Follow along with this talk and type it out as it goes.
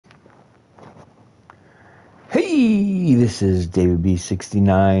Hey, this is David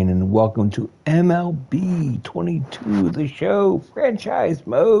B69 and welcome to MLB 22, the show, franchise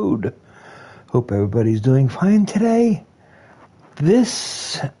mode. Hope everybody's doing fine today.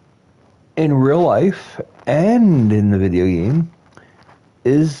 This, in real life and in the video game,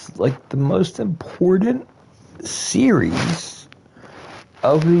 is like the most important series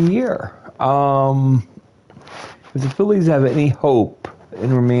of the year. If the Phillies have any hope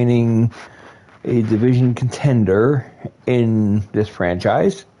in remaining a division contender in this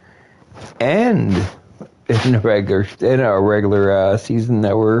franchise and in a regular season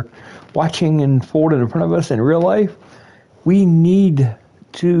that we're watching unfold in front of us in real life, we need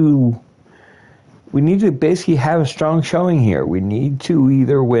to basically have a strong showing here. We need to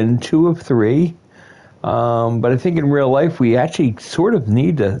either win 2 of 3, but I think in real life we actually sort of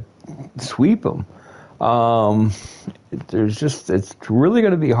need to sweep them. It's really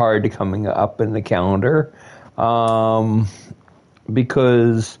going to be hard to coming up in the calendar,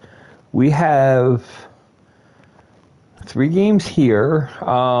 because we have 3 games here,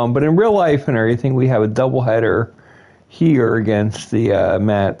 but in real life and everything, we have a doubleheader here against the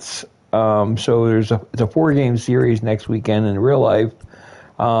Mets. So it's a 4-game series next weekend in real life,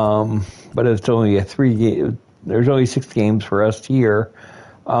 but it's only a 3-game. There's only 6 games for us here.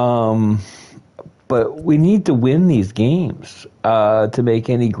 But we need to win these games to make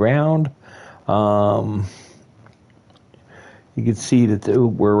any ground. You can see that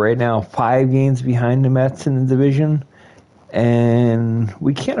we're right now 5 games behind the Mets in the division, and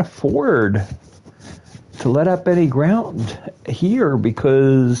we can't afford to let up any ground here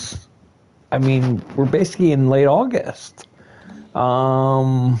because, I mean, we're basically in late August. We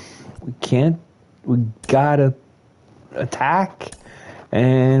gotta attack.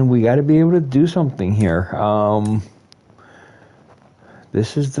 And we got to be able to do something here.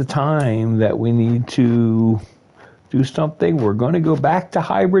 This is the time that we need to do something. We're going to go back to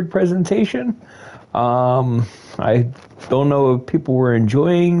hybrid presentation. I don't know if people were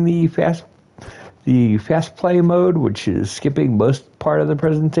enjoying the fast play mode, which is skipping most part of the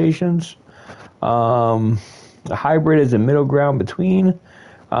presentations. The hybrid is a middle ground between,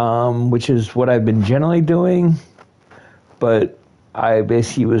 which is what I've been generally doing, but I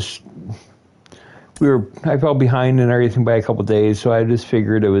basically I fell behind and everything by a couple days, so I just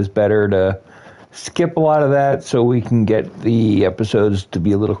figured it was better to skip a lot of that so we can get the episodes to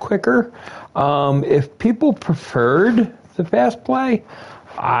be a little quicker. If people preferred the fast play,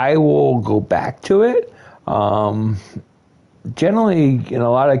 I will go back to it. Generally, in a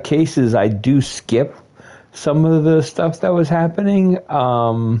lot of cases, I do skip some of the stuff that was happening.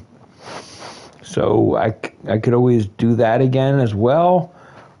 So I could always do that again as well.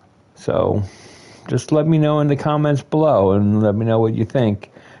 So just let me know in the comments below and let me know what you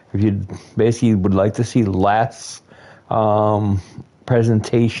think. If you basically would like to see less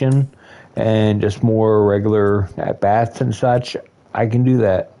presentation and just more regular at-bats and such, I can do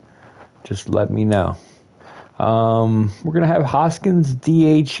that. Just let me know. We're going to have Hoskins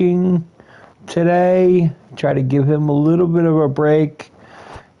DHing today. Try to give him a little bit of a break.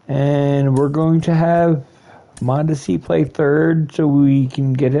 And we're going to have Mondesi play third so we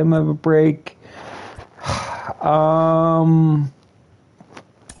can get him a break. We're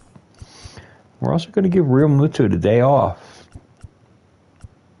also going to give Real Muto the day off.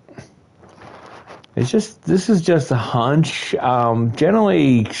 This is just a hunch.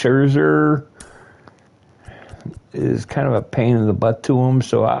 Generally, Scherzer is kind of a pain in the butt to him,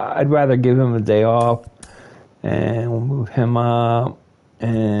 so I'd rather give him a day off, and we'll move him up.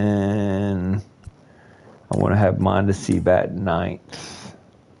 And I want to have Mondesi bat 9th.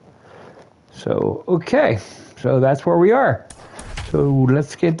 So, okay. So that's where we are. So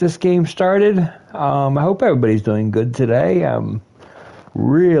let's get this game started. I hope everybody's doing good today. I'm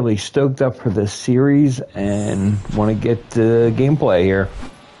really stoked up for this series and want to get the gameplay here.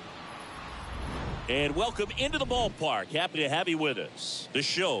 And welcome into the ballpark. Happy to have you with us. The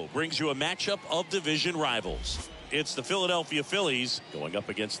show brings you a matchup of division rivals. It's the Philadelphia Phillies going up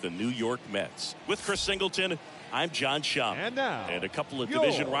against the New York Mets. With Chris Singleton, I'm John Schaum. And a couple of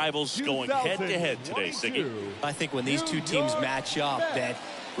division rivals going head-to-head today, Siggy. I think when these two teams match up, that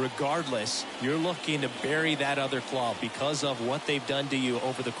regardless, you're looking to bury that other club because of what they've done to you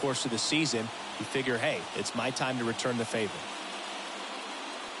over the course of the season. You figure, hey, it's my time to return the favor.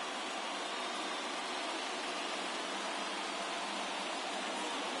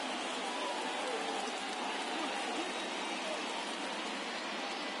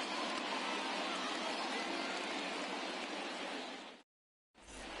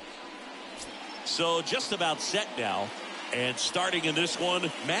 So just about set now. And starting in this one,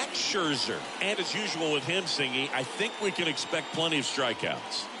 Max Scherzer. And as usual with him singing, I think we can expect plenty of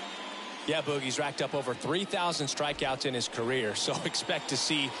strikeouts. Yeah, Boogie's racked up over 3,000 strikeouts in his career, so expect to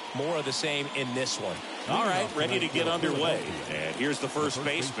see more of the same in this one. All right, ready to get underway. And here's the first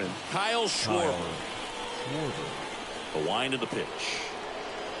baseman, Kyle Schwarber. The wind of the pitch.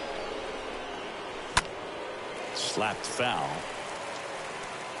 Slapped foul.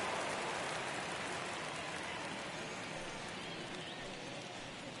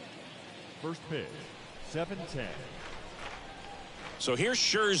 First pitch, 7-10. So here's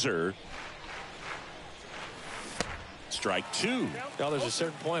Scherzer. Strike two. Now there's a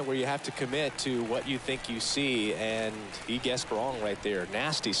certain point where you have to commit to what you think you see, and he guessed wrong right there.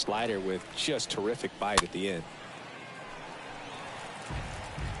 Nasty slider with just terrific bite at the end.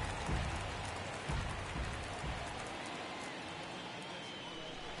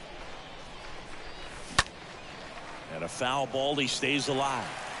 And a foul ball, he stays alive.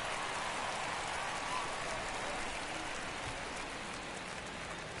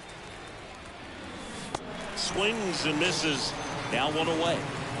 Swings and misses. Now one away.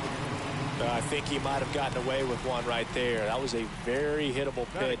 I think he might have gotten away with one right there. That was a very hittable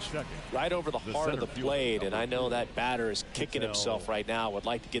pitch right over the heart of the plate, and I know that batter is kicking himself right now. Would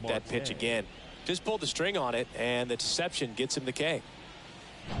like to get that pitch again. Just pulled the string on it, and the deception gets him the K.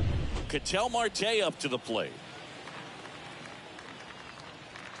 Ketel Marte up to the plate.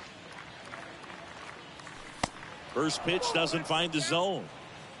 First pitch doesn't find the zone.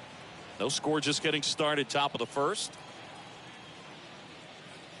 No score, just getting started, top of the first.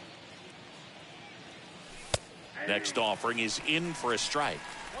 Next offering is in for a strike.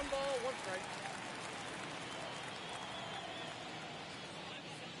 1 ball, 1 strike.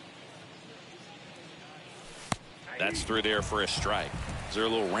 That's through there for a strike. Is there a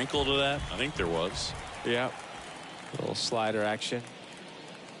little wrinkle to that? I think there was. Yeah. A little slider action.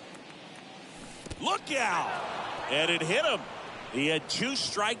 Look out! And it hit him. He had 2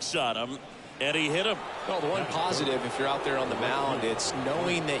 strikes on him, and he hit him. Well, the one positive, if you're out there on the mound, it's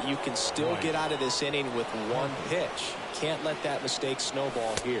knowing that you can still get out of this inning with 1 pitch. Can't let that mistake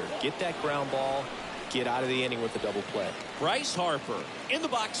snowball here. Get that ground ball, get out of the inning with a double play. Bryce Harper in the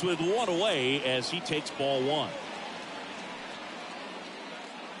box with 1 away as he takes ball 1.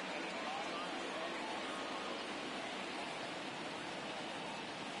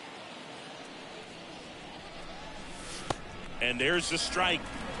 And there's the strike.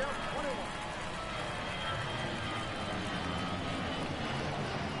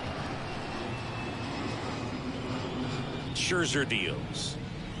 Scherzer deals.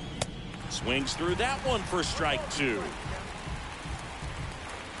 Swings through that one for strike 2.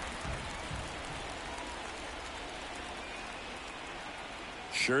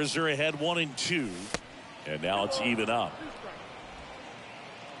 Scherzer ahead 1-2. And now it's even up.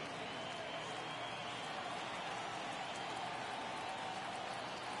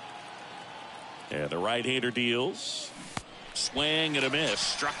 And the right-hander deals. Swing and a miss.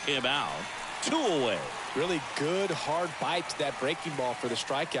 Struck him out. 2 away. Really good, hard bite to that breaking ball for the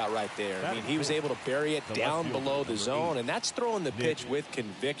strikeout right there. I mean, he was able to bury it down below the zone, and that's throwing the pitch with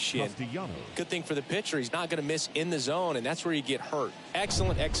conviction. Good thing for the pitcher, he's not going to miss in the zone, and that's where you get hurt.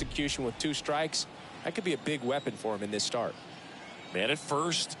 Excellent execution with 2 strikes. That could be a big weapon for him in this start. Man at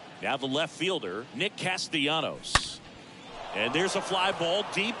first. Now the left fielder, Nick Castellanos. And there's a fly ball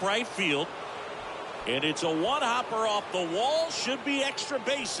deep right field. And it's a one-hopper off the wall. Should be extra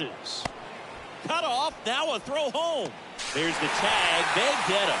bases. Cut off. Now a throw home. There's the tag. They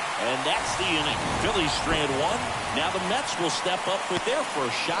get him. And that's the inning. Phillies strand 1. Now the Mets will step up with their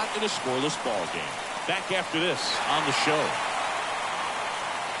first shot in a scoreless ball game. Back after this on the show.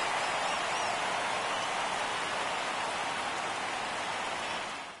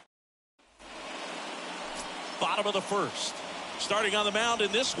 Bottom of the first. Starting on the mound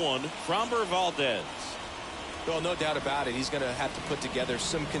in this one, Framber Valdez. Well, no doubt about it. He's going to have to put together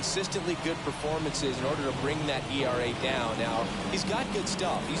some consistently good performances in order to bring that ERA down. Now, he's got good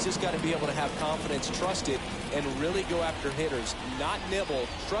stuff. He's just got to be able to have confidence, trust it, and really go after hitters. Not nibble.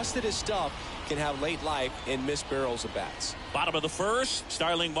 Trust that his stuff can have late life and miss barrels of bats. Bottom of the first,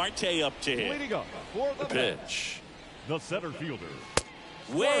 Starling Marte up to hit. Leading up for The pitch. the center fielder.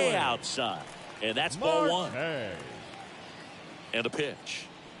 Way outside. And that's ball 1. Marte. And a pitch.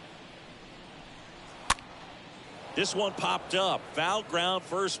 This one popped up. Foul ground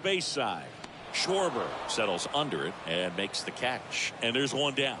first base side. Schwarber settles under it and makes the catch. And there's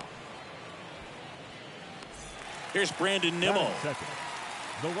one down. Here's Brandon Nimmo. Second,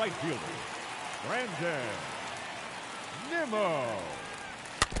 the right fielder, Brandon Nimmo.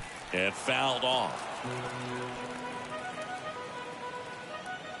 And fouled off.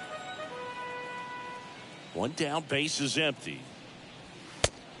 One down, base is empty.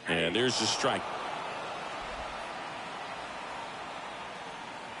 And there's the strike.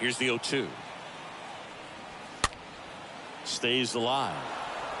 Here's the 0-2. Stays alive.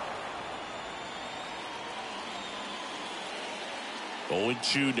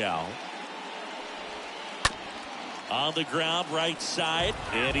 0-2 now. On the ground, right side,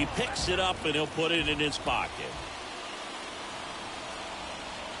 and he picks it up and he'll put it in his pocket.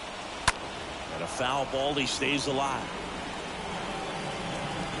 And a foul ball, he stays alive.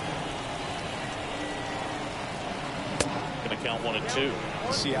 Gonna count 1-2.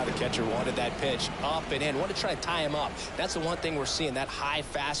 See how the catcher wanted that pitch up and in. Want to try to tie him up. That's the one thing we're seeing, that high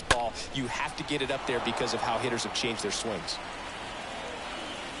fastball. You have to get it up there because of how hitters have changed their swings.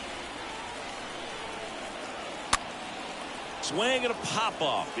 Swing and a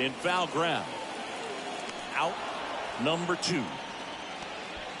pop-off in foul ground. Out number 2.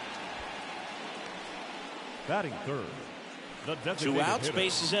 Batting third, the 2 designated outs, hitter,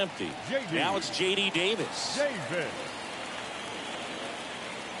 base is empty. JD. Now it's J.D. Davis. Davis.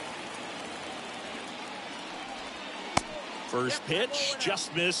 First pitch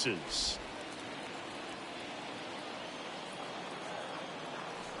just misses.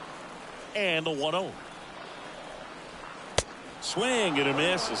 And the 1-0. Swing and a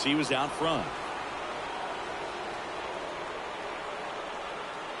miss as he was out front.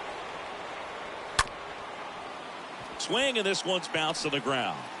 Swing, and this one's bounced on the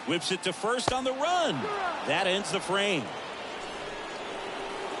ground. Whips it to first on the run. That ends the frame.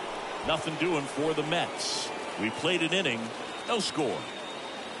 Nothing doing for the Mets. We played an inning, no score.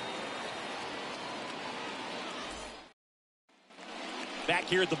 Back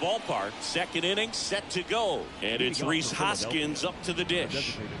here at the ballpark, second inning set to go. And it's Rhys Hoskins up to the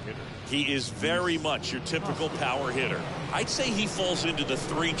dish. He is very much your typical power hitter. I'd say he falls into the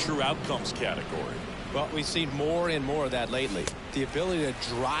 3 true outcomes category. Well, we've seen more and more of that lately. The ability to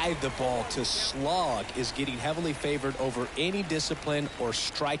drive the ball to slug is getting heavily favored over any discipline or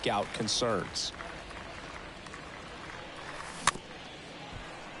strikeout concerns.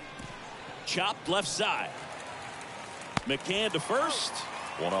 Chopped left side. McCann to first.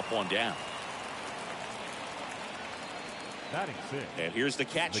 1 up, 1 down. Batting 6. And here's the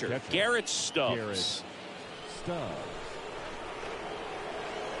catcher, Garrett Stubbs. Stubbs.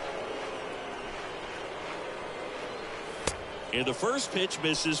 And the first pitch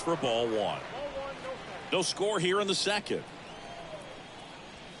misses for ball 1. No score here in the second.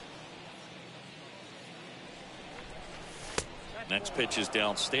 Next pitch is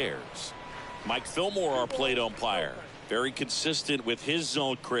downstairs. Mike Fillmore, our plate umpire. Very consistent with his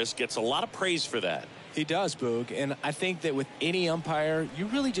zone, Chris. Gets a lot of praise for that. He does, Boog, and I think that with any umpire, you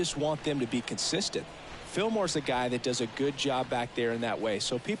really just want them to be consistent. Fillmore's a guy that does a good job back there in that way,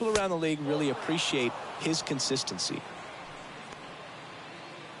 so people around the league really appreciate his consistency.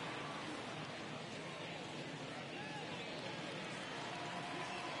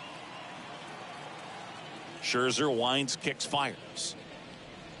 Scherzer winds, kicks, fires.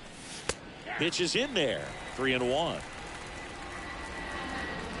 Pitch is in there. 3-1.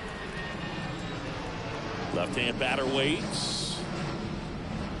 Left-hand batter waits.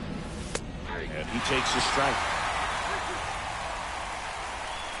 And he takes a strike.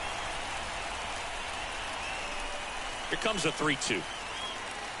 Here comes a 3-2.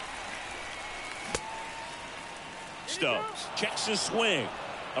 Stubbs checks his swing.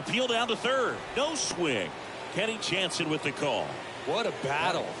 Appeal down to third. No swing. Kenny Jansen with the call. What a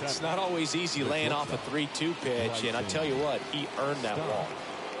battle. It's not always easy laying off a 3-2 pitch, and I tell you what, he earned that walk.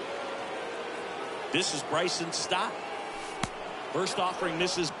 This is Bryson Stott. First offering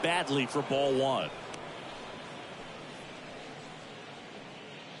misses badly for ball 1.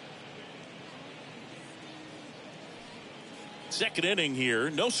 Second inning here,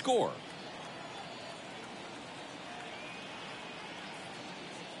 no score.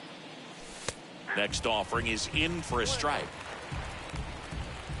 Next offering is in for a strike.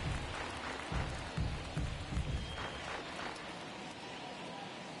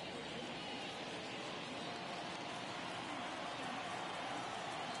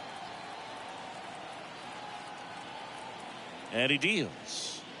 And he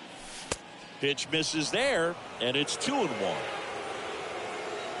deals. Pitch misses there, and it's 2-1.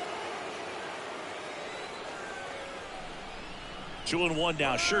 2-1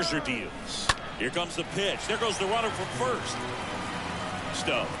 now. Scherzer deals. Here comes the pitch. There goes the runner from first.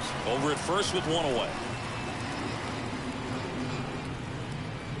 Stubbs over at first with 1 away.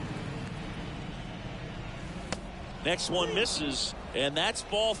 Next one misses, and that's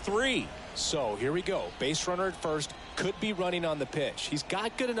ball 3. So here we go. Base runner at first, could be running on the pitch. He's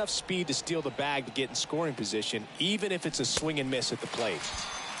got good enough speed to steal the bag to get in scoring position, even if it's a swing and miss at the plate.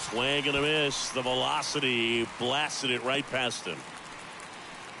 Swing and a miss. The velocity blasted it right past him.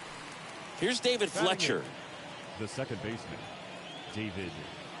 Here's David Fletcher. The second baseman, David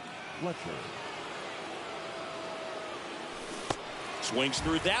Fletcher. Swings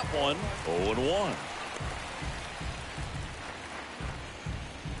through that one. 0-1.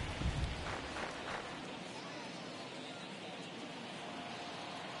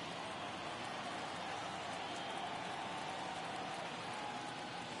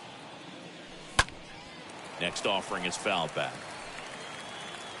 Next offering is fouled back.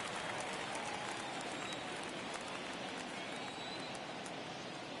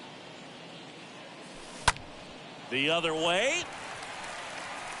 The other way.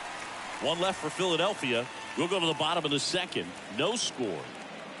 One left for Philadelphia. We'll go to the bottom of the second. No score.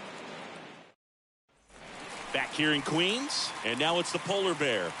 Back here in Queens. And now it's the polar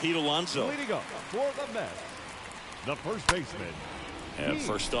bear, Pete Alonso. Leading up for the Mets, the first baseman. And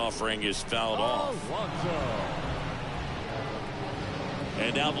first offering is fouled off. Alonso.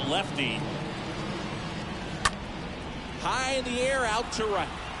 And now the lefty. High in the air, out to right.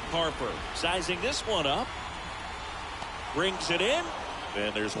 Harper sizing this one up. Brings it in.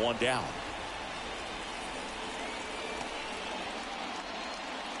 And there's one down.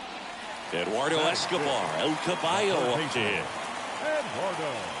 Eduardo Escobar. El Caballo up to hit.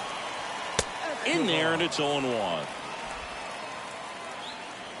 Eduardo. In there, and it's 0-1.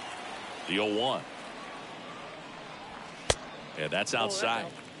 The 0-1. Yeah, that's outside.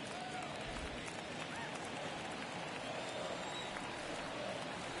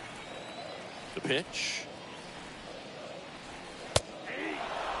 The pitch.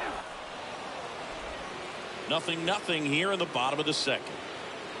 Nothing here in the bottom of the second.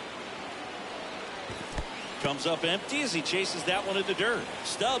 Comes up empty as he chases that one in the dirt.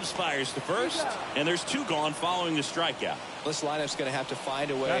 Stubbs fires to first, and there's two gone following the strikeout. This lineup's going to have to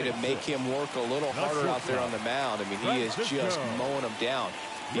find a way to make him work a little harder out there on the mound. I mean, he is just mowing him down.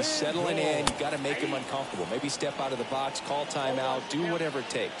 He's settling in. You got to make him uncomfortable. Maybe step out of the box, call timeout, do whatever it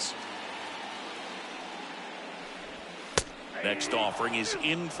takes. Next offering is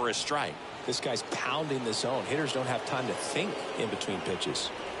in for a strike. This guy's pounding the zone. Hitters don't have time to think in between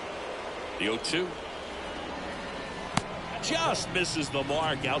pitches. The 0-2. Just misses the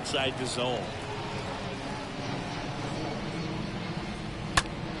mark outside the zone.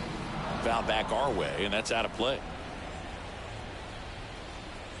 Foul back our way, and that's out of play.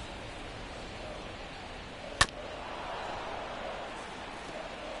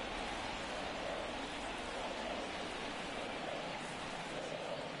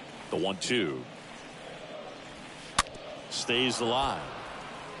 The 1-2 stays alive.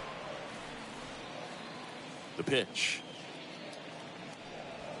 The pitch.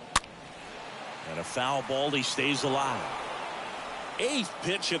 And a foul ball. He stays alive. Eighth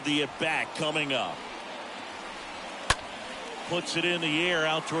pitch of the at-bat coming up. Puts it in the air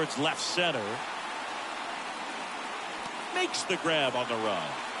out towards left center. Makes the grab on the run.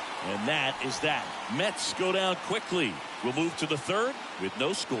 And that is that. Mets go down quickly. We'll move to the third with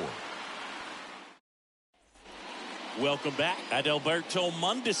no score. Welcome back. Adalberto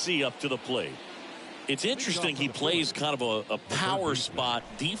Mondesi up to the plate. It's interesting he plays kind of a power spot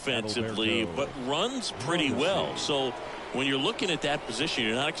defensively, but runs pretty well. So when you're looking at that position,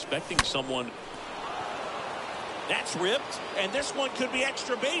 you're not expecting someone. That's ripped, and this one could be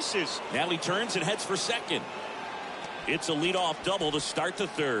extra bases. Now he turns and heads for second. It's a leadoff double to start the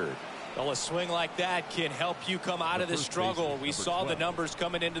third. Well, a swing like that can help you come out of the struggle. We saw the numbers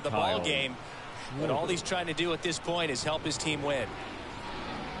coming into the ball game, but all he's trying to do at this point is help his team win.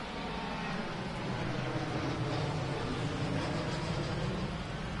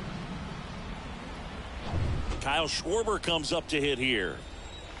 Kyle Schwarber comes up to hit here.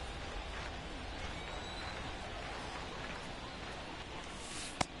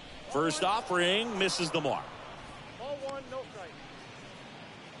 First offering misses the mark. Ball one, no strike.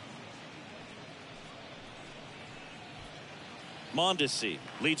 Mondesi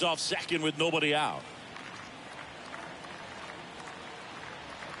leads off second with nobody out.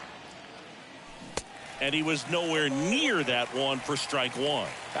 And he was nowhere near that one for strike one.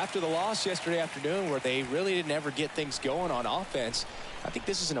 After the loss yesterday afternoon where they really didn't ever get things going on offense, I think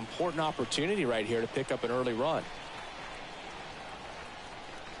this is an important opportunity right here to pick up an early run.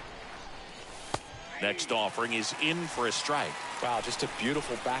 Next offering is in for a strike. Wow, just a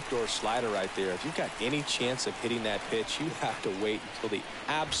beautiful backdoor slider right there. If you've got any chance of hitting that pitch, you have to wait until the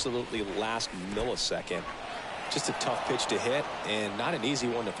absolutely last millisecond. Just a tough pitch to hit and not an easy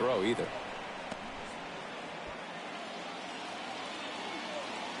one to throw either.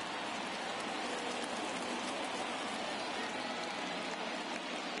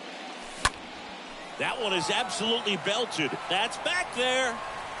 That one is absolutely belted. That's back there.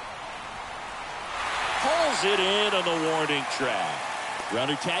 Pulls it in on the warning track.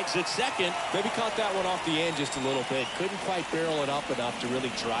 Runner tags at second. Maybe caught that one off the end just a little bit. Couldn't quite barrel it up enough to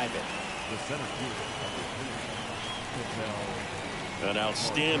really drive it. The center fielder, An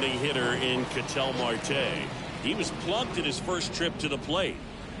outstanding hitter in Ketel Marte. He was plunked in his first trip to the plate.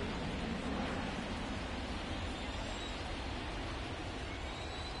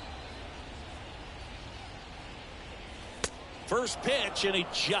 First pitch, and he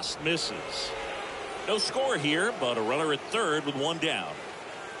just misses. No score here, but a runner at third with one down.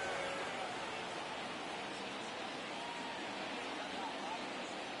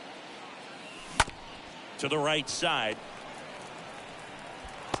 To the right side.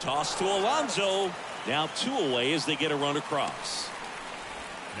 Toss to Alonso. Now 2 away as they get a run across.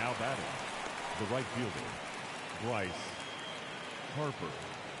 now batting, the right fielder, Bryce Harper.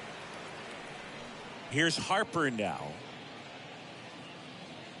 Here's Harper now.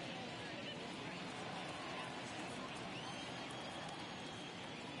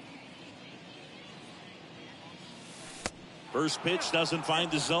 First pitch doesn't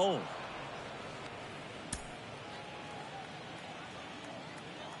find the zone.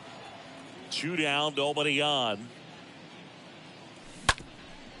 Two down, nobody on.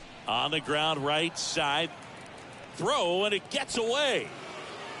 On the ground, right side. Throw, and it gets away.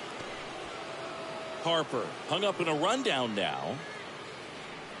 Harper hung up in a rundown now.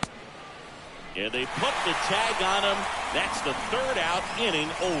 And they put the tag on him. That's the third out, inning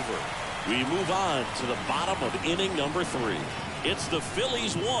over. We move on to the bottom of inning number 3. It's the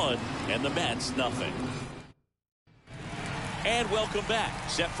Phillies 1 and the Mets nothing. And welcome back.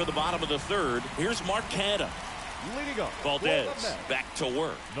 Set for the bottom of the third. Here's Mark Canha. Leading up, Valdez back to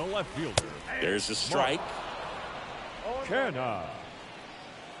work. the left fielder. There's a strike. Canha.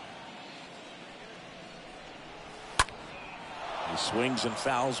 He swings and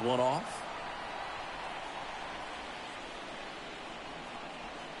fouls one off.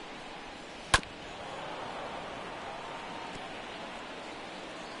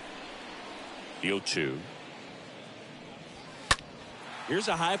 The 0-2. Here's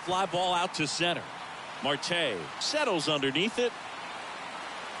a high fly ball out to center. Marte settles underneath it.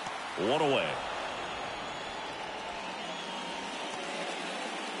 One away.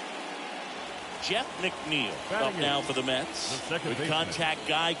 Jeff McNeil up now for the Mets. Good contact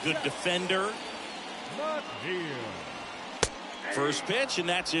guy, good defender. McNeil. First pitch, and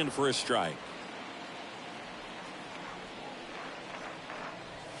that's in for a strike.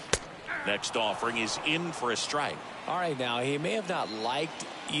 Next offering is in for a strike. All right, now he may have not liked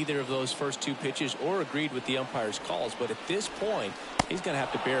either of those first 2 pitches or agreed with the umpire's calls, but at this point he's going to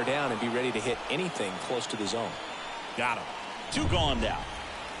have to bear down and be ready to hit anything close to the zone. Got him. 2 gone now.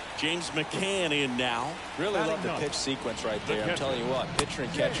 James McCann in now. Really love the pitch sequence right there. I'm telling you what, pitcher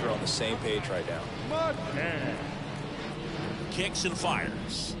and catcher are on the same page right now. McCann. Kicks and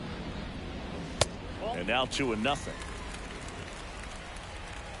fires. And now 2-0.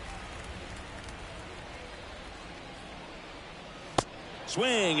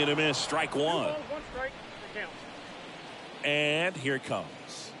 Swing and a miss. Strike 1. 2 balls, 1 strike. The count. And here it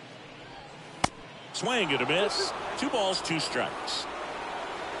comes. Swing and a miss. 2 balls, 2 strikes.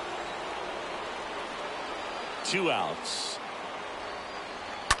 2 outs.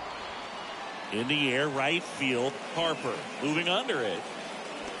 In the air, right field. Harper moving under it.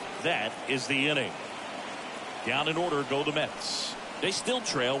 That is the inning. Down in order go the Mets. They still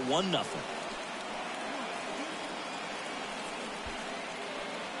trail 1-0.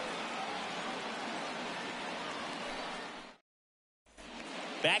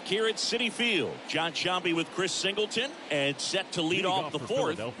 Back here at Citi Field, John Sciambi with Chris Singleton, and set to lead off the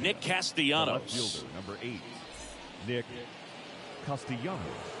 4th, Nick The left Castellanos. fielder, number 8, Nick Castellanos.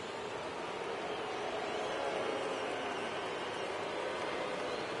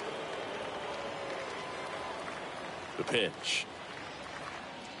 The pitch.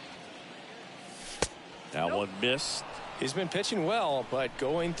 Now one missed. He's been pitching well, but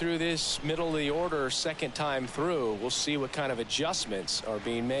going through this middle of the order second time through, we'll see what kind of adjustments are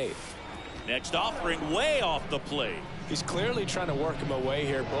being made. Next offering way off the plate. He's clearly trying to work him away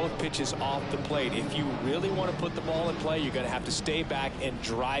here. Both pitches off the plate. If you really want to put the ball in play, you're going to have to stay back and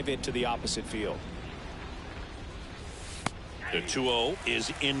drive it to the opposite field. The 2-0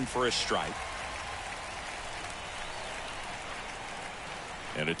 is in for a strike.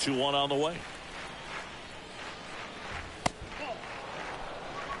 And a 2-1 on the way.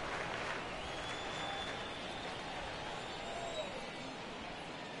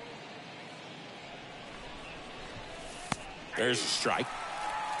 There's a strike.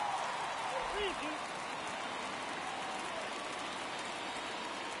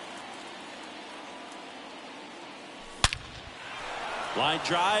 Line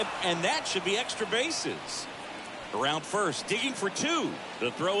drive, and that should be extra bases. Around first, digging for two.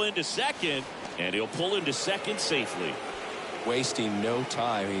 The throw into second, and he'll pull into second safely. Wasting no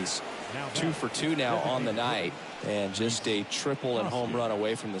time. He's 2 for 2 now on the night, and just a triple and home run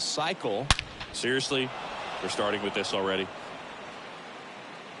away from the cycle. Seriously, we're starting with this already.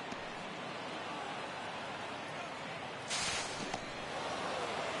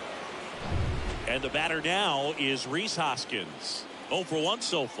 And the batter now is Rhys Hoskins. 0 for 1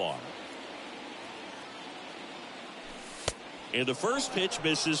 so far. And the first pitch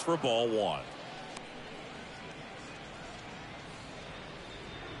misses for ball 1.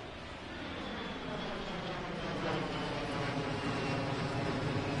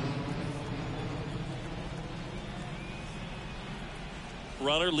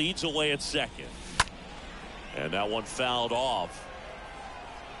 Runner leads away at second. And that one fouled off.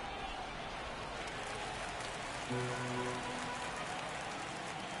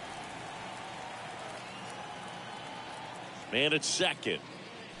 Man at second.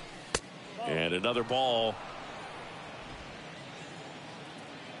 And another ball.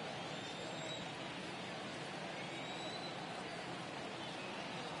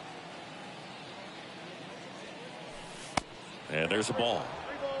 And there's a ball.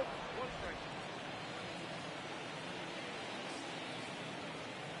 3 balls, 1 strike.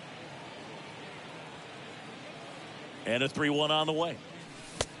 And a 3-1 on the way.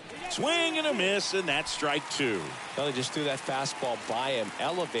 Swing and a miss, and that's strike 2. Well, they just threw that fastball by him,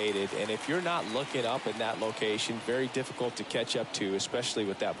 elevated, and if you're not looking up in that location, very difficult to catch up to, especially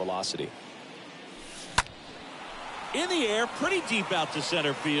with that velocity. In the air, pretty deep out to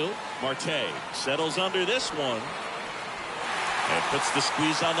center field. Marte settles under this one and puts the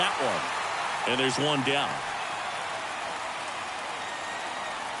squeeze on that one. And there's one down.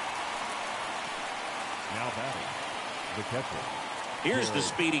 Now batting, the catcher. Here's the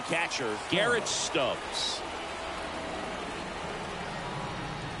speedy catcher, Garrett Stubbs.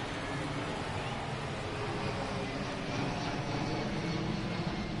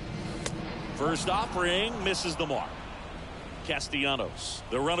 First offering misses the mark. Castellanos,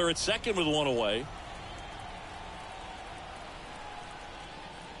 the runner at second with one away.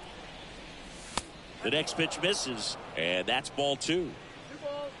 The next pitch misses, and that's ball 2. 2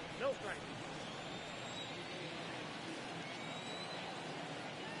 balls, no strike.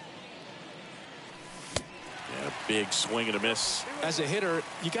 And a big swing and a miss. As a hitter,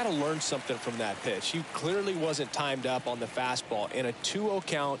 you got to learn something from that pitch. He clearly wasn't timed up on the fastball. In a 2-0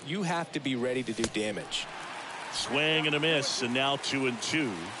 count, you have to be ready to do damage. Swing and a miss, and now 2-2.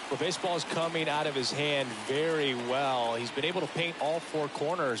 Well, baseball is coming out of his hand very well. He's been able to paint all 4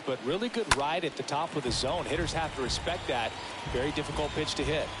 corners, but really good ride at the top of the zone. Hitters have to respect that. Very difficult pitch to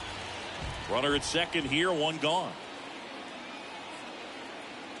hit. Runner at second here, 1 gone.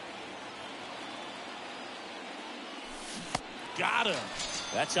 Got him.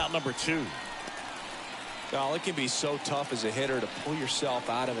 That's out number 2. Well, it can be so tough as a hitter to pull yourself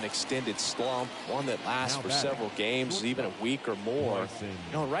out of an extended slump, one that lasts for several games, even a week or more.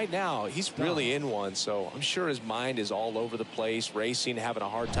 You know, right now, he's really in one, so I'm sure his mind is all over the place, racing, having a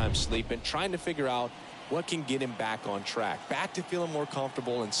hard time sleeping, trying to figure out what can get him back on track, back to feeling more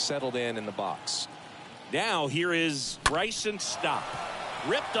comfortable and settled in the box. Now here is Bryson Stott.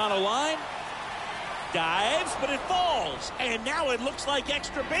 Ripped on a line. Dives, but it falls, and now it looks like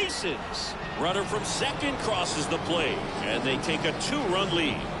extra bases. Runner from second crosses the plate, and they take a 2-run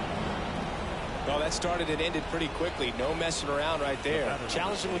lead. Well, that started and ended pretty quickly. No messing around right there.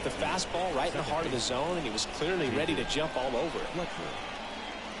 Challenged him with the fastball right in the heart of the zone, and he was clearly ready to jump all over it.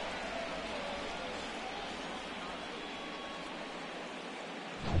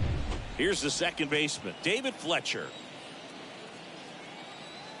 Here's the second baseman, David Fletcher.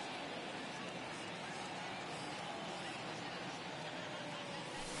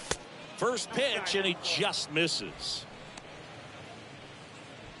 First pitch, and he just misses.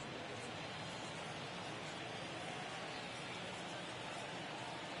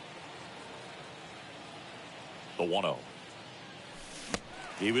 The 1-0.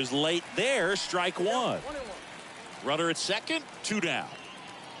 He was late there, strike 1. Runner at second, 2 down.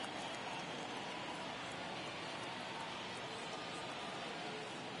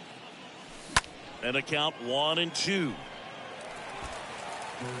 And a count 1-2.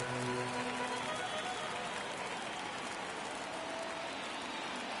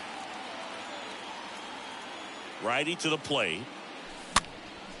 Righty to the plate.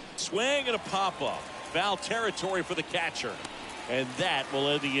 Swing and a pop-up. Foul territory for the catcher. And that will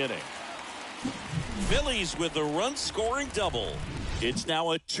end the inning. Phillies with the run-scoring double. It's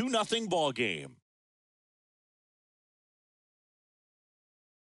now a 2-0 ball game.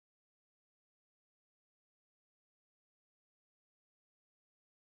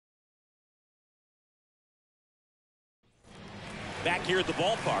 Back here at the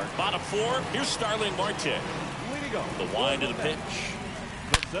ballpark, bottom 4, here's Starling Marte. Leading off. The wind of the pitch.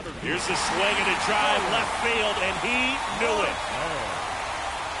 The center. Here's the swing and a drive left field, and he knew it.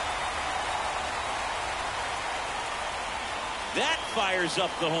 That fires up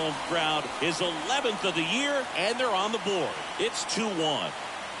the home crowd. His 11th of the year, and they're on the board. It's 2-1.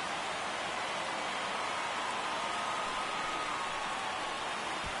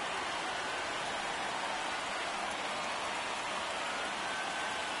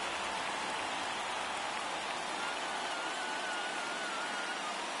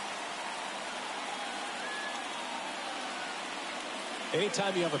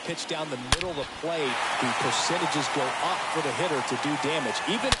 Anytime you have a pitch down the middle of the plate, the percentages go up for the hitter to do damage,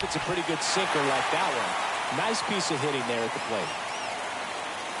 even if it's a pretty good sinker like that one. Nice piece of hitting there at the plate.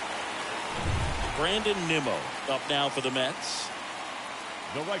 Brandon Nimmo up now for the Mets.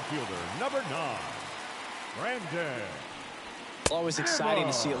 The right fielder, number 9, Brandon. Always exciting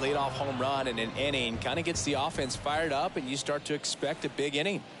to see a leadoff home run in an inning. Kind of gets the offense fired up, and you start to expect a big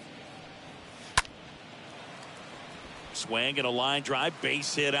inning. Swing and a line drive,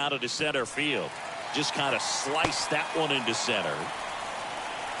 base hit out into center field. Just kind of sliced that one into center.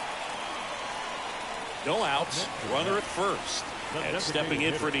 No outs, runner at first. And stepping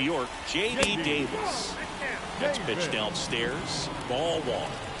in for New York, J.D. Davis. Next pitch downstairs, ball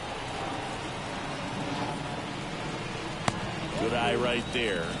 1. Good eye right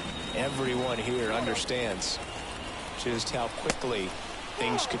there. Everyone here understands just how quickly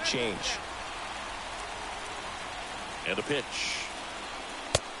things could change. And a pitch.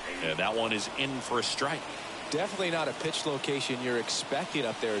 And that one is in for a strike. Definitely not a pitch location you're expecting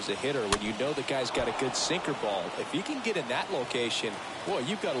up there as a hitter when you know the guy's got a good sinker ball. If you can get in that location, boy,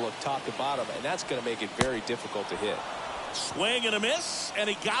 you've got to look top to bottom, and that's going to make it very difficult to hit. Swing and a miss, and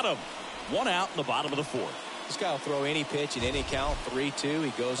he got him. 1 out in the bottom of the 4th. This guy will throw any pitch in any count. 3-2. He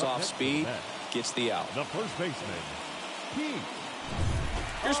goes off speed, gets the out. The first baseman, Pete.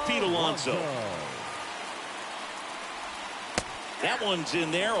 Here's Pete Alonso. That one's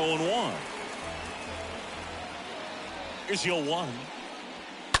in there, 0-1. Here's the 0-1.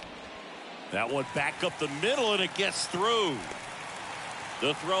 That one back up the middle, and it gets through.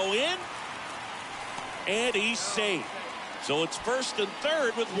 The throw in, and he's safe. So it's first and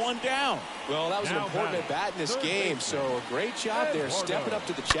third with 1 down. Well, that was an important at bat in this game, so a great job there stepping up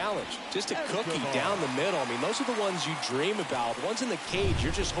to the challenge. Just a cookie down the middle. I mean, those are the ones you dream about. The ones in the cage,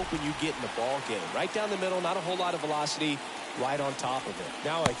 you're just hoping you get in the ball game. Right down the middle, not a whole lot of velocity, right on top of it.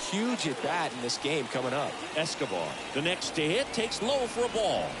 Now a huge at bat in this game coming up. Escobar, the next to hit, takes low for a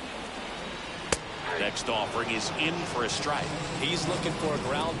ball. Next offering is in for a strike. He's looking for a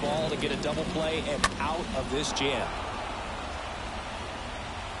ground ball to get a double play and out of this jam.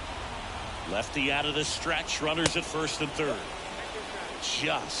 Lefty out of the stretch, runners at first and third.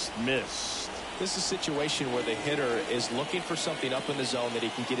 Just missed. This is a situation where the hitter is looking for something up in the zone that he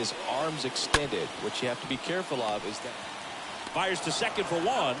can get his arms extended. What you have to be careful of is that. Fires to second for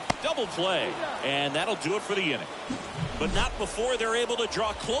 1, double play, and that'll do it for the inning. But not before they're able to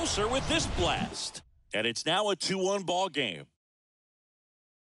draw closer with this blast. And it's now a 2-1 ball game.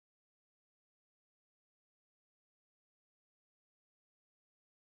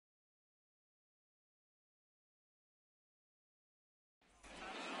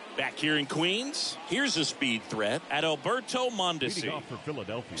 Back here in Queens, here's a speed threat at Alberto Mondesi.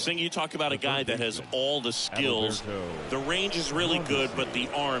 Sing, you talk about a guy that has all the skills. The range is really good, but the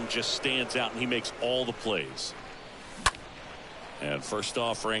arm just stands out, and he makes all the plays. And first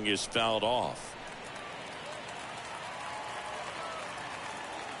offering is fouled off.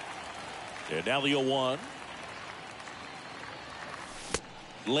 And now the 0-1.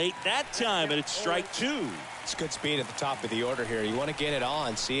 Late that time, and it's strike 2. It's good speed at the top of the order here. You want to get it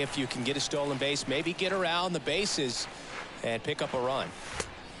on, see if you can get a stolen base, maybe get around the bases and pick up a run.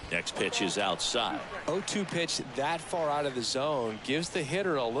 Next pitch is outside. 0-2 pitch that far out of the zone gives the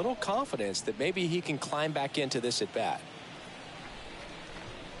hitter a little confidence that maybe he can climb back into this at bat.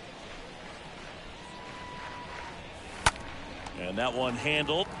 And that one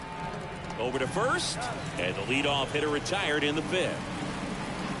handled over to first, and the leadoff hitter retired in the 5th.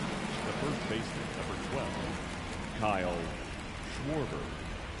 The first baseman, number 12, Kyle Schwarber.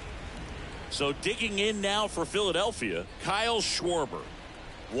 So digging in now for Philadelphia, Kyle Schwarber.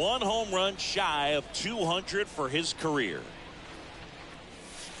 1 home run shy of 200 for his career.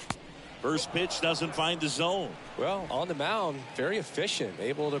 First pitch doesn't find the zone. Well, on the mound, very efficient,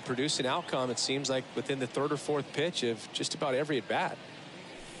 able to produce an outcome, it seems like, within the 3rd or 4th pitch of just about every at bat.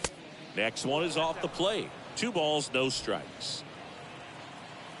 Next one is off the plate. 2 balls, no strikes.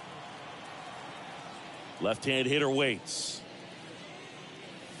 Left-hand hitter waits.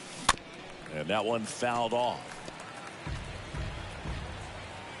 And that one fouled off.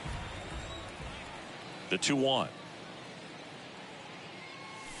 The 2-1.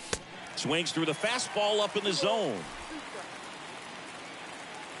 Swings through the fastball up in the zone.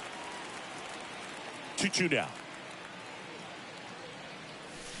 2-2 down.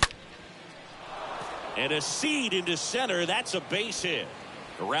 And a seed into center. That's a base hit.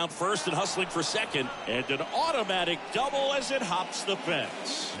 Around first and hustling for second. And an automatic double as it hops the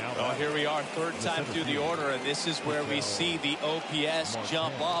fence. Well, here we are, third time through the order, and this is where we see the OPS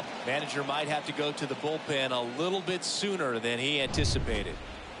jump up. Manager might have to go to the bullpen a little bit sooner than he anticipated.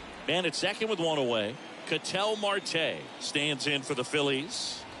 Man at second with one away. Ketel Marte stands in for the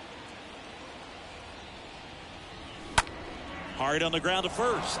Phillies. Hard on the ground to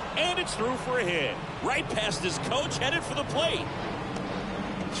first. And it's through for a hit. Right past his coach, headed for the plate.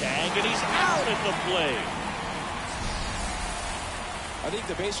 Tag, and he's out at the plate. I think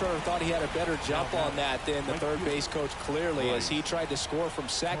the base runner thought he had a better jump on that than the third base coach, clearly, as he tried to score from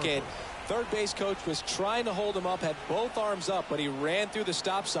second. Third base coach was trying to hold him up, had both arms up, but he ran through the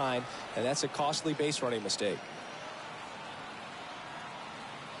stop sign, and that's a costly base running mistake.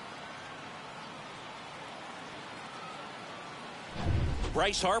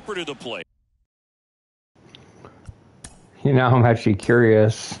 Bryce Harper to the plate. You know, I'm actually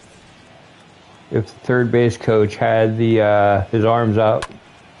curious if the third base coach had the his arms up.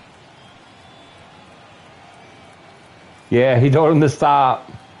 Yeah, he told him to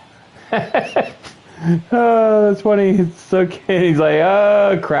stop. Oh, that's funny. It's okay. He's like,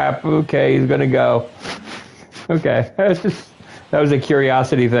 oh, crap. Okay, he's going to go. Okay. That was a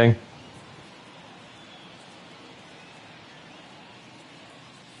curiosity thing.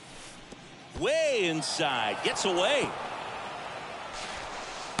 Way inside. Gets away.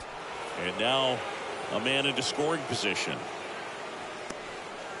 And now a man into scoring position.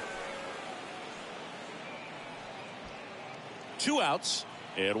 Two outs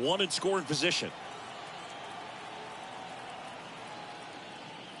and one in scoring position.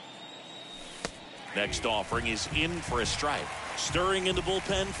 Next offering is in for a strike. Stirring in the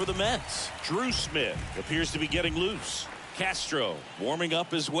bullpen for the Mets. Drew Smith appears to be getting loose. Castro warming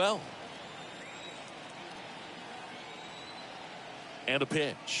up as well. And a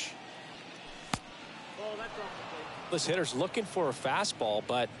pitch. This hitter's looking for a fastball,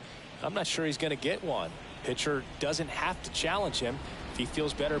 but I'm not sure he's going to get one. Pitcher doesn't have to challenge him. If he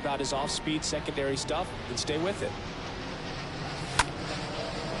feels better about his off-speed secondary stuff, then stay with it.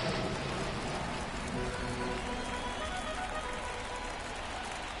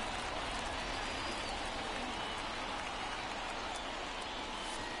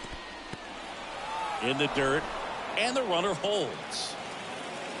 In the dirt, and the runner holds.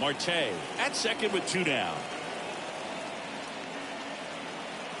 Marte at second with two down.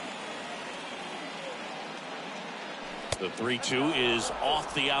 The 3-2 is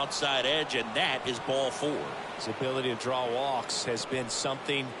off the outside edge, and that is ball four. His ability to draw walks has been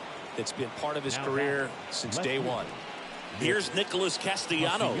something that's been part of his career since day one. Here's Nicholas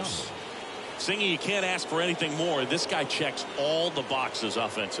Castellanos. Singing, you can't ask for anything more. This guy checks all the boxes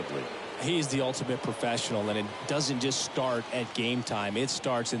offensively. He's the ultimate professional, and it doesn't just start at game time. It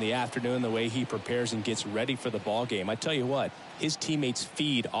starts in the afternoon, the way he prepares and gets ready for the ball game. I tell you what, his teammates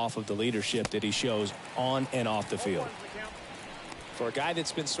feed off of the leadership that he shows on and off the field. For a guy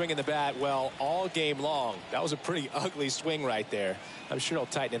that's been swinging the bat, well, all game long, that was a pretty ugly swing right there. I'm sure he'll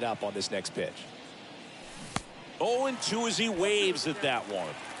tighten it up on this next pitch. 0-2 as he waves at that one.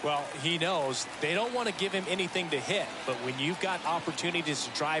 Well, he knows they don't want to give him anything to hit, but when you've got opportunities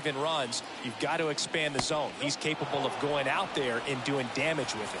to drive in runs, you've got to expand the zone. He's capable of going out there and doing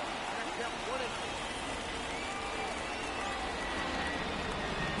damage with it.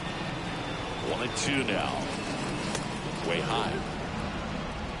 One and two now. Way high.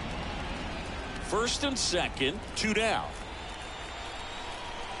 First and second, two down.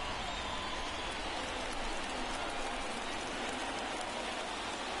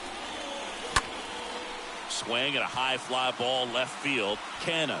 Swing at a high fly ball left field.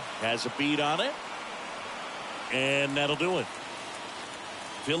 Canna has a beat on it. And that'll do it.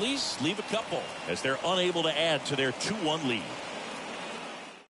 Phillies leave a couple as they're unable to add to their 2-1 lead.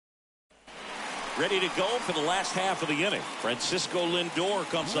 Ready to go for the last half of the inning. Francisco Lindor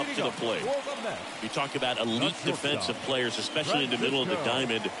comes up to the plate. You talk about elite defensive players, especially in the middle of the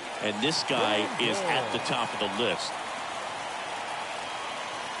diamond, and this guy is at the top of the list.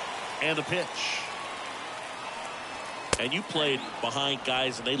 And a pitch. And you played behind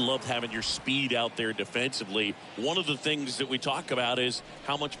guys, and they loved having your speed out there defensively. One of the things that we talk about is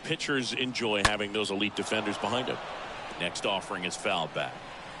how much pitchers enjoy having those elite defenders behind them. Next offering is fouled back.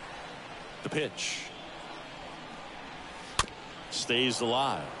 The pitch. Stays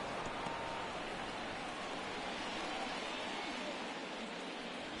alive.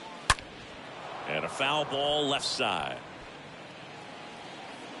 And a foul ball left side.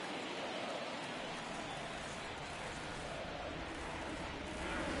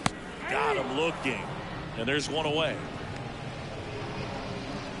 Got him looking. And there's one away.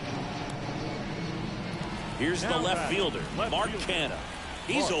 Here's the left fielder, Mark Canha.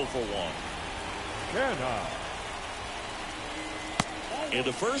 He's 0 for 1. Canha. And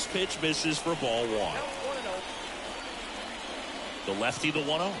the first pitch misses for ball 1. The lefty, the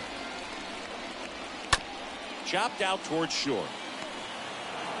 1-0. Chopped out towards short.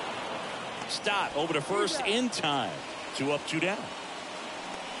 Stott over to first in time. 2 up, 2 down.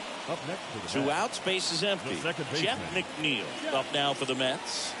 Up next to the 2 bat, outs, base is empty. the second Jeff baseman. McNeil up now for the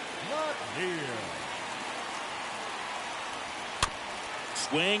Mets. not here.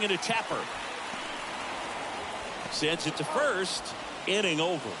 Swing and a tapper. Sends it to first. Inning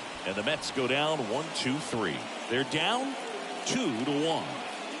over. And the Mets go down 1-2-3. They're down 2-1.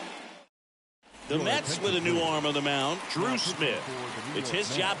 The Mets with a new arm on the mound, Drew Smith. It's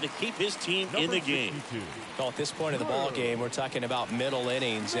his job to keep his team in the game. Well, at this point of the ball game, we're talking about middle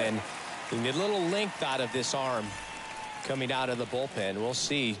innings, and we need a little length out of this arm coming out of the bullpen. We'll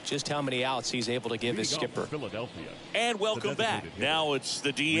see just how many outs he's able to give his skipper. Philadelphia. And welcome back. Now it's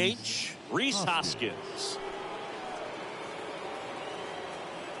the DH, Rhys Hoskins.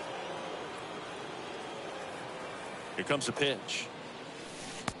 Here comes the pitch.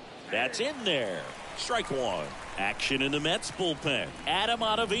 That's in there. Strike 1. Action in the Mets bullpen. Adam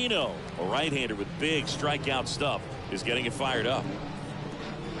Ottavino, a right-hander with big strikeout stuff, is getting it fired up.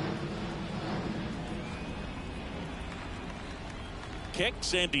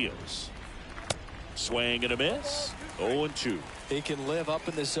 Kicks and deals. Swing and a miss. 0-2. He can live up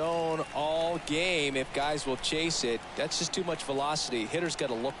in the zone all game if guys will chase it. That's just too much velocity. Hitters got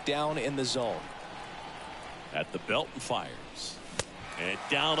to look down in the zone. At the belt and fires. And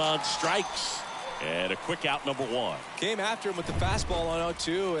down on strikes. And a quick out, number 1. Came after him with the fastball on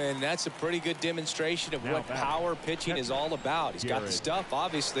 0-2, and that's a pretty good demonstration of what power pitching is all about. He's got the stuff,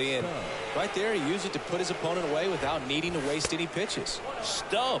 obviously, and right there he used it to put his opponent away without needing to waste any pitches.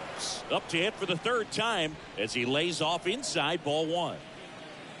 Stubbs up to hit for the 3rd time as he lays off inside, ball 1.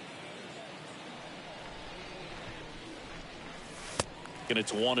 And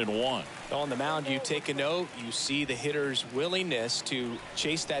it's 1-1. On the mound, you take a note. You see the hitter's willingness to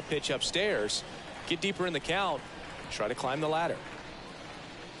chase that pitch upstairs, get deeper in the count, try to climb the ladder.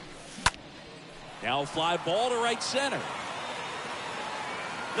 Now fly ball to right center.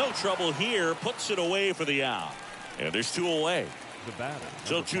 No trouble here. Puts it away for the out. And there's 2 away. The batter.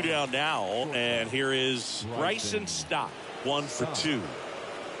 So 2 down now. And here is Bryson Stott. 1 for 2.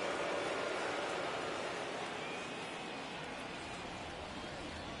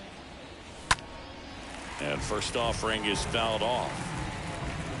 And first offering is fouled off.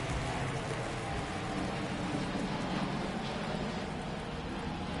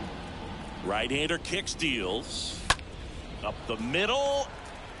 Right-hander kicks, deals. Up the middle.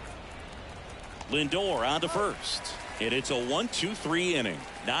 Lindor on to first. And it's a 1-2-3 inning.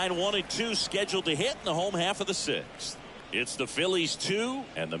 9-1-2 scheduled to hit in the home half of the 6th. It's the Phillies 2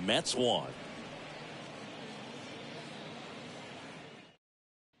 and the Mets 1.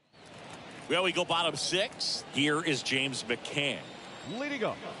 Well, we go bottom 6. Here is James McCann. Leading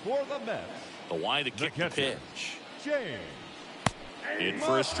up for the Mets. The wind to kick the pitch. James. In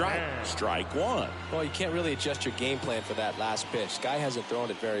for a strike. Strike 1. Well, you can't really adjust your game plan for that last pitch. Guy hasn't thrown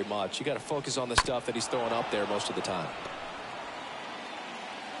it very much. You got to focus on the stuff that he's throwing up there most of the time.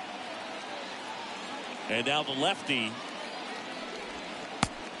 And now the lefty.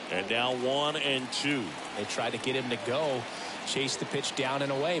 And now 1-2. They tried to get him to go, chase the pitch down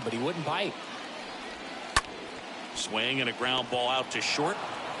and away, but he wouldn't bite. Swing and a ground ball out to short.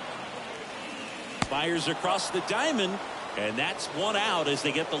 Fires across the diamond. And that's 1 out as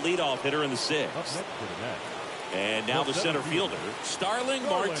they get the leadoff hitter in the 6th. Up next to the net. And now the center fielder, Starling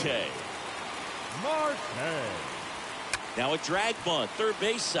Marte. Marte. Now a drag bunt, third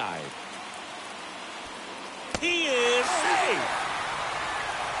base side. He is safe.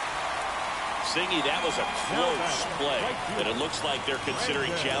 Singy, that was a close play, and it looks like they're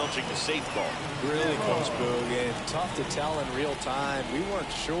considering challenging the safe call. Really close, Boog, and tough to tell in real time. We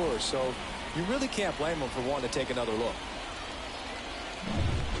weren't sure, so you really can't blame them for wanting to take another look.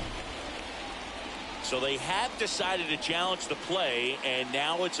 So they have decided to challenge the play, and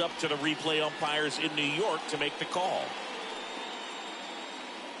now it's up to the replay umpires in New York to make the call.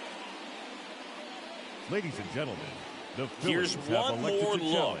 Ladies and gentlemen, The Here's Phillies have one elected more to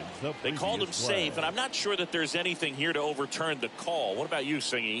look. challenge the They called him previous safe, play. and I'm not sure that there's anything here to overturn the call. What about you,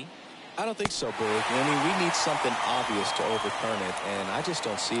 Singy? I don't think so, Big. I mean, we need something obvious to overturn it, and I just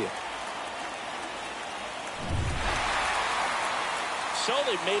don't see it. So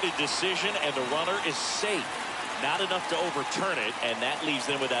they've made a decision, and the runner is safe. Not enough to overturn it, and that leaves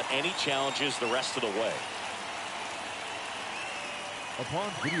them without any challenges the rest of the way.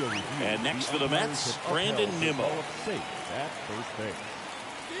 Upon video review, And next for the umpires Mets, have Brandon upheld the Nimmo. call of safe at first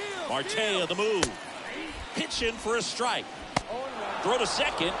base. Marte on the move. Pitch in for a strike. Throw to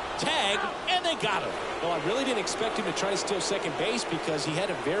second, tag, and they got him. No, I really didn't expect him to try to steal second base because he had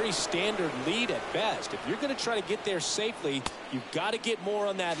a very standard lead at best. If you're going to try to get there safely, you've got to get more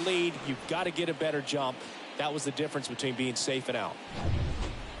on that lead. You've got to get a better jump. That was the difference between being safe and out.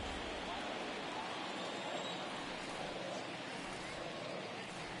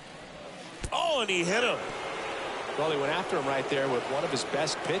 Oh, and he hit him. Well, he went after him right there with one of his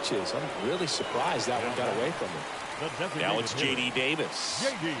best pitches. I'm really surprised that one got away from him. Now it's J.D. Davis.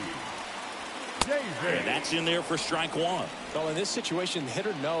 J.D. And that's in there for strike one. Well, in this situation, the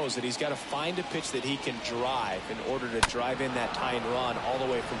hitter knows that he's got to find a pitch that he can drive in order to drive in that tying run all the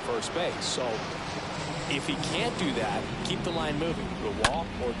way from first base. So if he can't do that, keep the line moving to a walk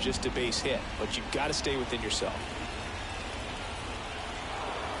or just a base hit. But you've got to stay within yourself.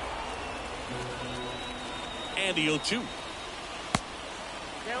 And the 0-2.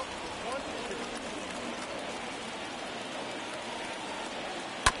 Count. 1, 2.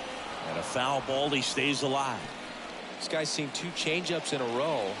 And a foul ball, he stays alive. This guy's seen 2 changeups in a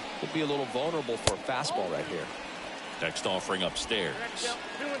row. Could be a little vulnerable for a fastball right here. Next offering upstairs. Count.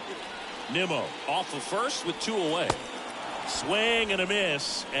 2 and 2. Nimmo off of first with 2 away. Swing and a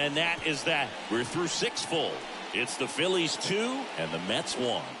miss, and that is that. We're through 6 full. It's the Phillies 2 and the Mets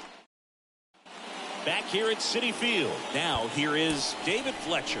 1. Back here at Citi Field. Now here is David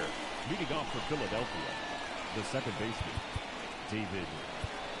Fletcher. Leading off for Philadelphia, the second baseman, David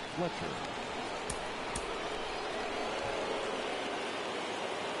Fletcher.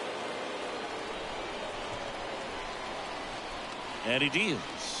 And he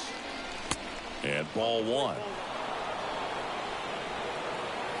deals. And ball 1.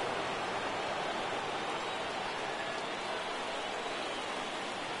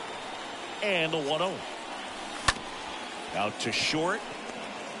 And the 1-0. Out to short.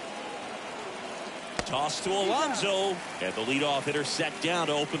 Toss to Alonso. And the leadoff hitter set down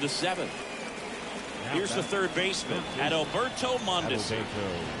to open the 7th. Here's the third baseman, Adalberto Mondesi.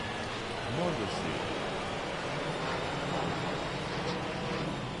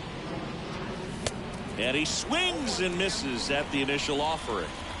 And he swings and misses at the initial offering.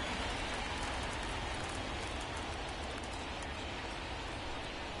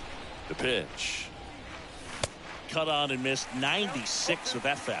 The pitch. Cut on and missed. 96 with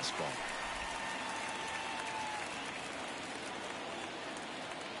that fastball.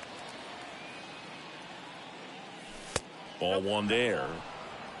 Ball 1 there.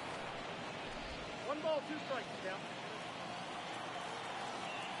 1 ball, 2 strikes. Count.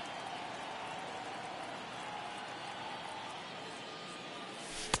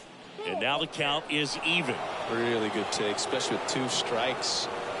 And now the count is even. Really good take, especially with 2 strikes.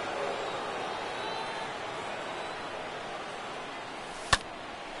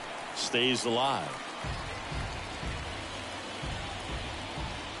 Stays alive.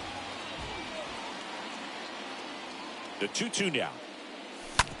 The 2-2 now.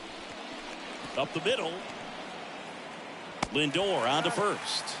 Up the middle. Lindor on to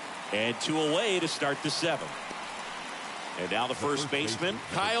first. And 2 away to start the 7th. And now the first baseman,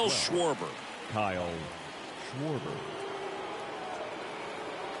 Kyle Schwarber. Kyle Schwarber.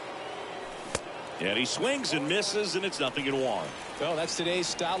 And he swings and misses, and it's 0-1. Well, that's today's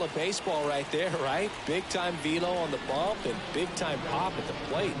style of baseball right there, right? Big time velo on the bump and big time pop at the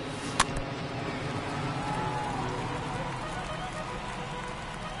plate.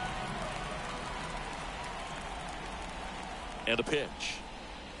 And a pitch.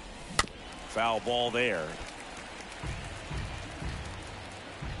 Foul ball there.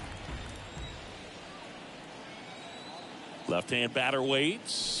 Left-hand batter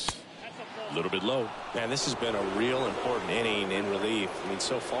waits. A little bit low. Man, this has been a real important inning in relief. I mean,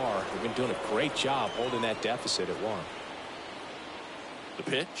 so far, we've been doing a great job holding that deficit at 1. The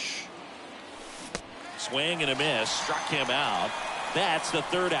pitch. Swing and a miss. Struck him out. That's the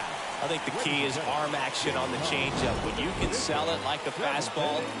 3rd out. I think the key is arm action on the changeup. When you can sell it like a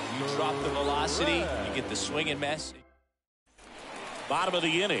fastball, you drop the velocity, you get the swing and miss. Bottom of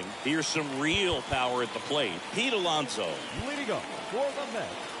the inning. Here's some real power at the plate. Pete Alonso. Leading up for the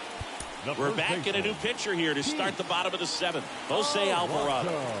Mets, We're back in a new pitcher here to start the bottom of the 7th. Jose Alvarado.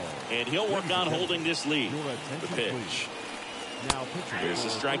 And he'll work on holding this lead. The pitch. Here's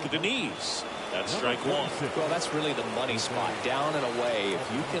the strike at the knees. That's strike 1. Well, that's really the money spot. Down and away.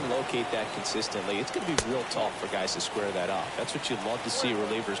 If you can locate that consistently, it's going to be real tough for guys to square that up. That's what you'd love to see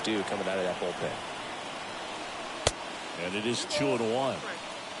relievers do coming out of that bullpen. And it is 2-1.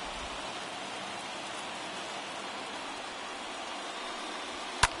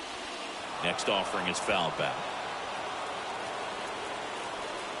 Next offering is fouled back.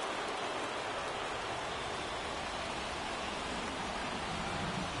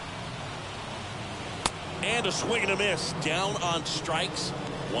 And a swing and a miss. Down on strikes.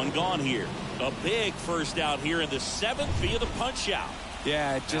 One gone here. A big first out here in the 7th via the punch out.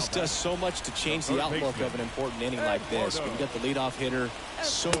 Yeah, it just does so much to change the outlook of an important inning like this. When you got the leadoff hitter,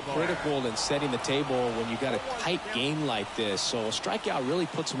 so critical in setting the table when you got a tight game like this. So a strikeout really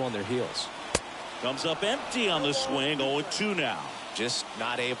puts them on their heels. Comes up empty on the swing. 0-2 now. Just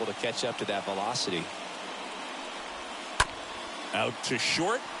not able to catch up to that velocity. Out to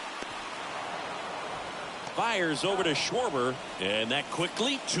short. Fires over to Schwarber, and that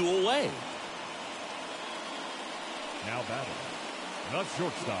quickly 2 away. Now batting. The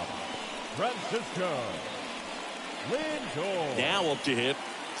shortstop, Francisco Lindor. Now up to hit,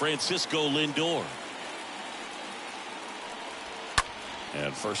 Francisco Lindor.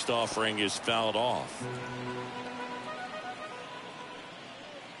 And first offering is fouled off.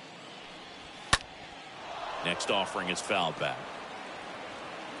 Next offering is fouled back.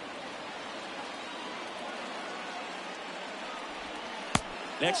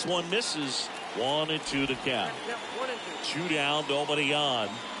 Next one misses. 1-2 to count. 2 down, nobody on.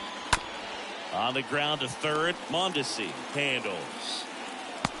 On the ground to third, Mondesi handles.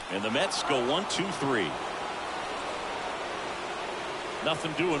 And the Mets go 1-2-3.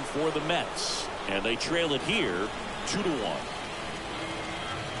 Nothing doing for the Mets. And they trail it here 2-1.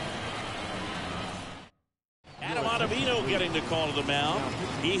 Adam Ottavino getting the call to the mound.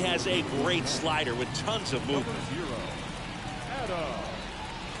 He has a great slider with tons of movement.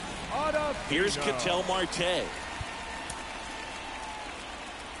 Here's Ketel Marte.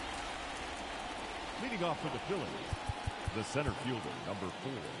 Leading off for the Phillies, the center fielder, number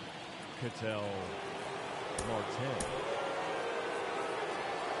 4, Ketel Marte.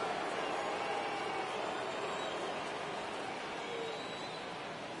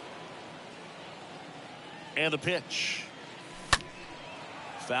 And the pitch.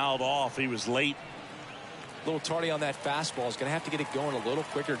 Fouled off. He was late. A little tardy on that fastball. Is going to have to get it going a little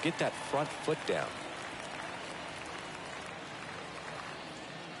quicker. Get that front foot down.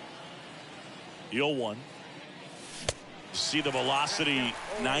 The 0-1. See the velocity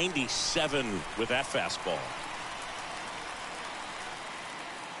 97 with that fastball.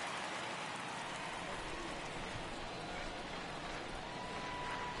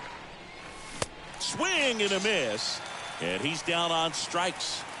 Swing and a miss. And he's down on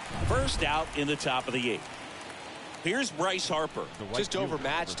strikes. First out in the top of the 8th. Here's Bryce Harper. Just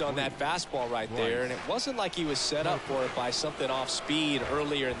overmatched on that fastball right there, and it wasn't like he was set up for it by something off speed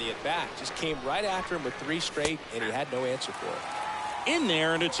earlier in the at-bat. Just came right after him with 3 straight, and he had no answer for it. In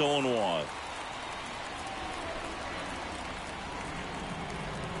there, and it's 0-1.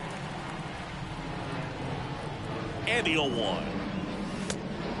 And the 0-1.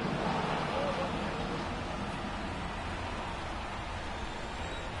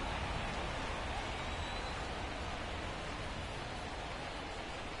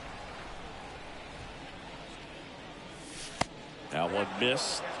 Now one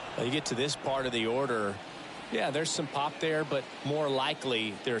miss. Well, you get to this part of the order. Yeah, there's some pop there, but more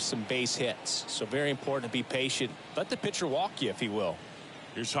likely there's some base hits. So very important to be patient. Let the pitcher walk you, if he will.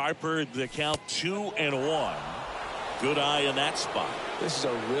 Here's Harper. The count 2-1. Good eye in that spot. This is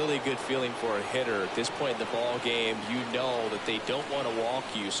a really good feeling for a hitter. At this point in the ball game, you know that they don't want to walk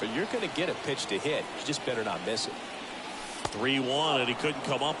you, so you're going to get a pitch to hit. You just better not miss it. 3-1, and he couldn't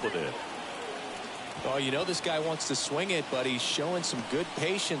come up with it. Oh, you know this guy wants to swing it, but he's showing some good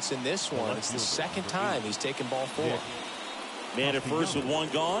patience in this one. It's the second time he's taken ball 4. Man at first with 1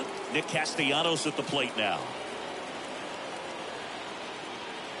 gone. Nick Castellanos at the plate now.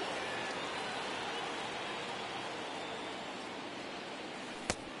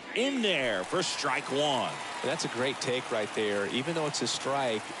 In there for strike 1. That's a great take right there. Even though it's a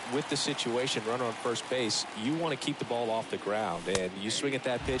strike, with the situation, runner on first base, you want to keep the ball off the ground. And you swing at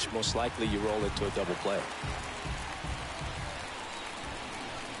that pitch, most likely you roll it to a double play.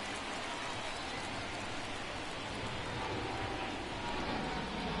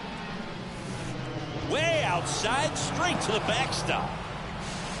 Way outside, straight to the backstop.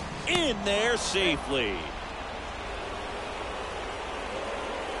 in there safely.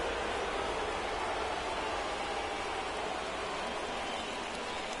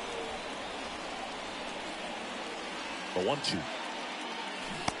 A 1-2.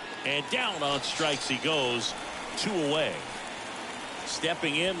 And down on strikes he goes. 2 away.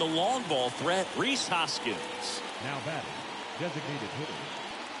 Stepping in the long ball threat, Rhys Hoskins. Now batting, designated hitter,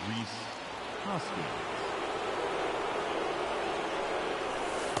 Rhys Hoskins.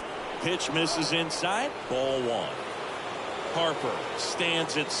 Pitch misses inside. Ball 1. Harper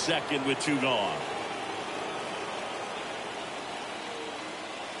stands at second with 2 gone.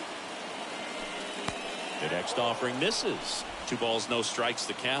 The next offering misses. 2 balls, no strikes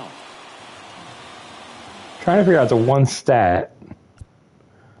to count. Trying to figure out the one stat.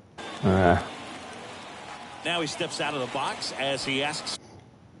 Now he steps out of the box as he asks.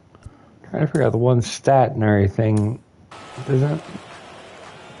 Trying to figure out the one stat and everything. Isn't?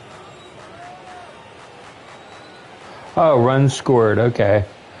 Oh, runs scored. Okay.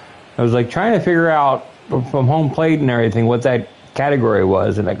 I was like trying to figure out from home plate and everything what that category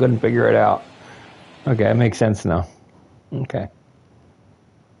was, and I couldn't figure it out. Okay, it makes sense now. Okay.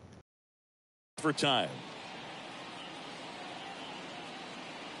 For time.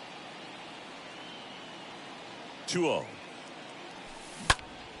 (2-0).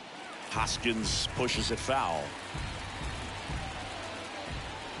 Hoskins pushes it foul.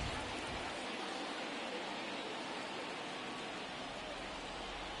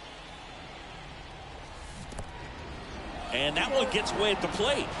 And that one gets away at the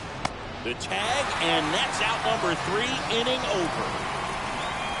plate. The tag, and that's out number 3, inning over.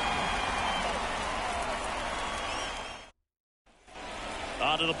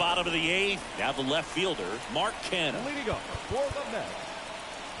 On to the bottom of the 8th. Now the left fielder, Mark Canha. And leading up for the Mets,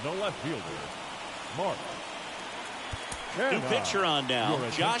 the left fielder, Mark Canha. New pitcher on now,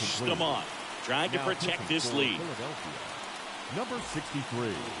 Josh Stamont, trying to protect this lead. Number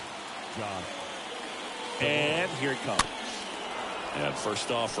 63, Josh. And here it comes. And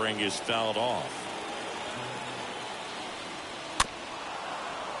first offering is fouled off.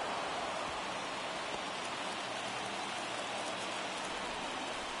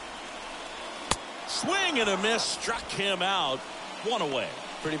 Swing and a miss, struck him out. 1 away.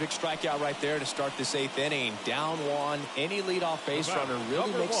 Pretty big strikeout right there to start this 8th inning. Down 1. Any leadoff base runner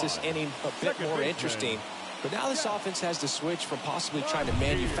really makes this inning a bit more interesting. But now this offense has to switch from possibly trying to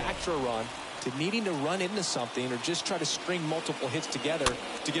manufacture a run to needing to run into something or just try to string multiple hits together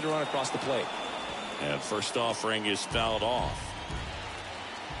to get a run across the plate. And first offering is fouled off.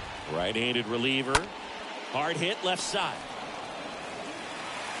 Right-handed reliever. Hard hit left side.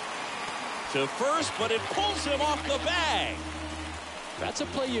 To first, but it pulls him off the bag. That's a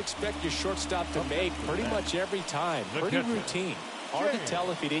play you expect your shortstop to make pretty much every time. Pretty routine. Hard to tell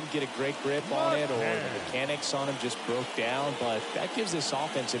if he didn't get a great grip on it or the mechanics on him just broke down, but that gives this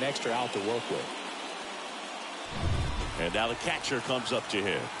offense an extra out to work with. And now the catcher comes up to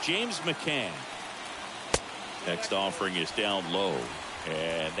him, James McCann. Next offering is down low,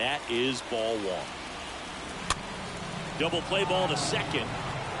 and that is ball 1. Double play ball to second.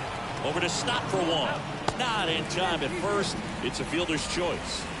 Over to stop for 1. Not in time at first. It's a fielder's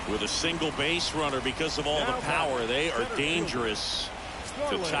choice. With a single base runner because of all the power, they are dangerous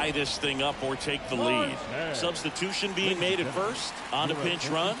to tie this thing up or take the lead. Substitution being made at first. On a pinch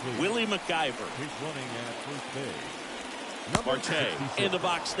run, Willie McIver. Marte in the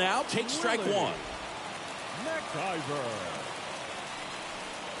box now. Takes strike 1.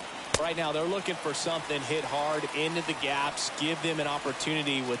 Right now they're looking for something, hit hard into the gaps, give them an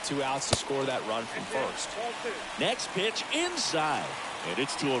opportunity with 2 outs to score that run from first. Next pitch inside, and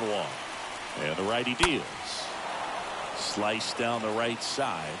it's 2-1. And the righty deals. Slice down the right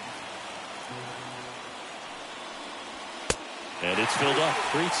side. And it's filled up.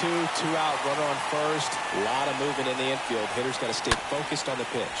 3-2, 2 out, runner on first. A lot of movement in the infield. Hitter's got to stay focused on the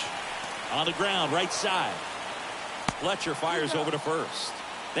pitch. On the ground, right side. Fletcher fires over to first.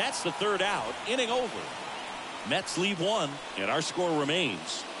 That's the 3rd out. Inning over. Mets lead 1, and our score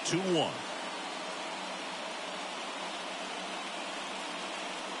remains 2-1.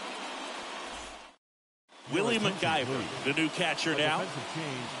 Willie McIver, the new catcher now.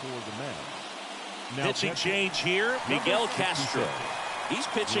 Pitching change here, Miguel Castro. He's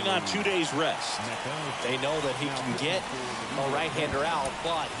pitching on 2 days rest. They know that he can get a right-hander out,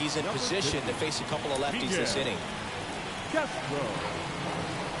 but he's in position to face a couple of lefties this inning.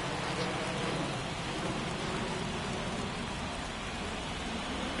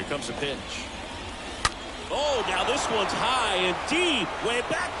 Here comes a pitch. Oh, now this one's high and deep. Way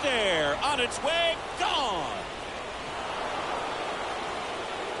back there. On its way. Gone.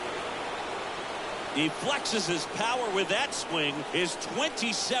 He flexes his power with that swing. His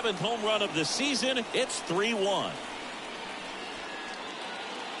 27th home run of the season. It's 3-1.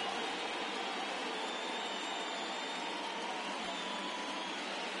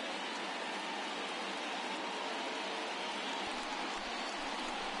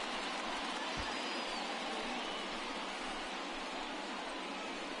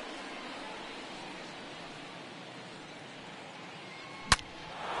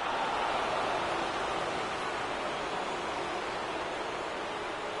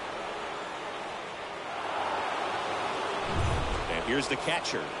 Here's the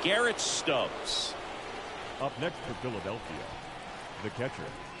catcher, Garrett Stubbs. Up next for Philadelphia, the catcher,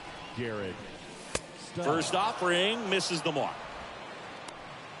 Garrett Stubbs. First offering misses the mark.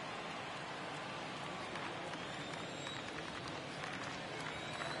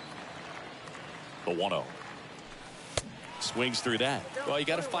 The 1-0. Swings through that. Well, you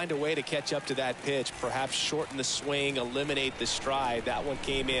got to find a way to catch up to that pitch. Perhaps shorten the swing, eliminate the stride. That one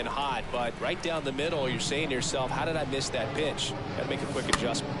came in hot, but right down the middle, you're saying to yourself, how did I miss that pitch? Got to make a quick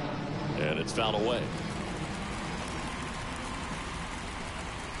adjustment. And it's fouled away.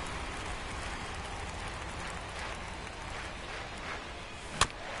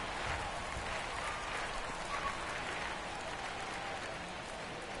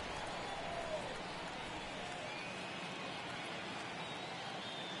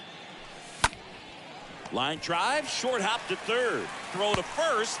 Line drive, short hop to third. Throw to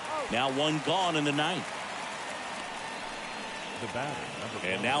first. Now one gone in the ninth. The batter,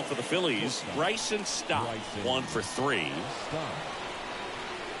 and now for the Phillies, Bryson Stott. 1 for 3.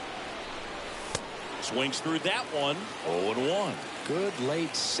 Swings through that one. 0-1. Good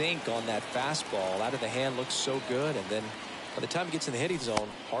late sink on that fastball. Out of the hand, looks so good. And then by the time it gets in the hitting zone,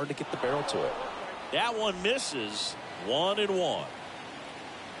 hard to get the barrel to it. That one misses. 1-1.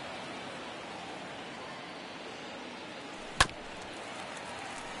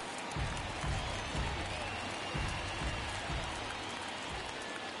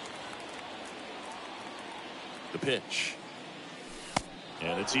 The pitch.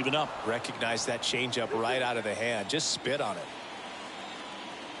 And it's even up. Recognize that changeup right out of the hand. Just spit on it.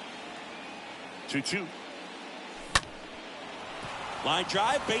 2-2. Line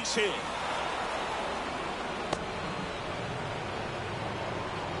drive, base hit.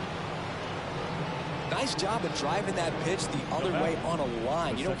 Nice job of driving that pitch the other way on a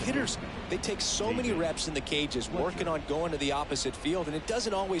line. You know, hitters, they take so many reps in the cages working on going to the opposite field, and it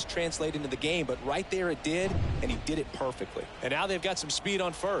doesn't always translate into the game, but right there it did, and he did it perfectly. And now they've got some speed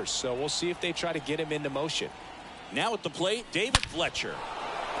on first, so we'll see if they try to get him into motion. Now at the plate, David Fletcher.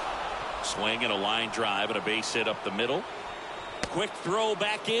 Swinging a line drive and a base hit up the middle. Quick throw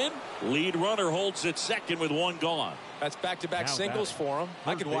back in. Lead runner holds at second with one gone. That's back-to-back singles for him.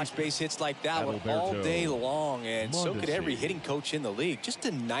 I could watch base hits like that one all day long, and so could every hitting coach in the league. Just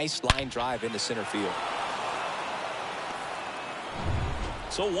a nice line drive into center field.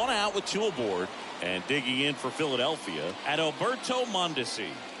 So one out with two aboard, and digging in for Philadelphia, Adalberto Mondesi.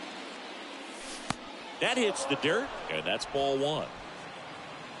 That hits the dirt, and that's ball one.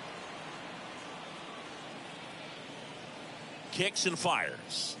 Kicks and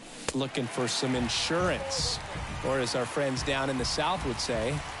fires. Looking for some insurance, or as our friends down in the South would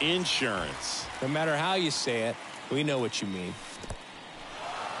say, insurance. No matter how you say it, we know what you mean.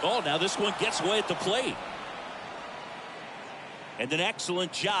 Oh, now this one gets away at the plate. And an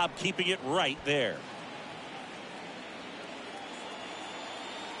excellent job keeping it right there.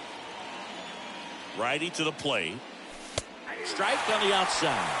 Righty to the plate. Strike on the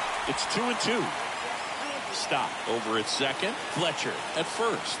outside. It's 2-2. Stop over at second. Fletcher at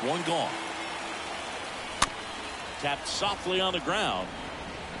first. One gone. Tapped softly on the ground.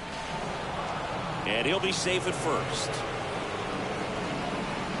 And he'll be safe at first.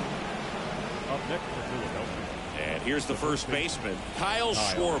 Up next for Philadelphia. And here's the first baseman, Kyle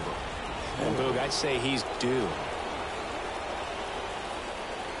Schwarber. And Boog, I'd say he's due.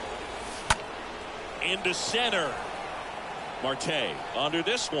 Into center. Marte under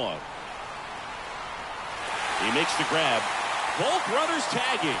this one. He makes the grab. Both runners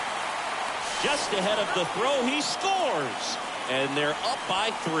tagging. Just ahead of the throw, he scores. And they're up by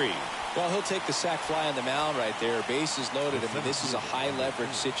 3. Well, he'll take the sac fly on the mound right there. Bases loaded. I mean, this is a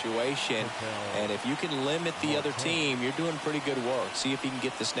high-leverage situation. And if you can limit the other team, you're doing pretty good work. See if he can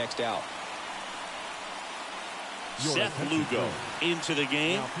get this next out. Seth Lugo into the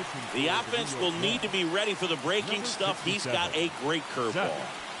game. The offense will need to be ready for the breaking stuff. He's got a great curveball.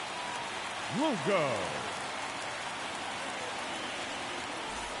 Lugo.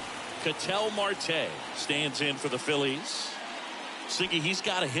 Ketel Marte stands in for the Phillies. Siggy, he's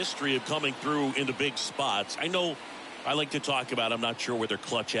got a history of coming through into big spots. I know I like to talk about, I'm not sure whether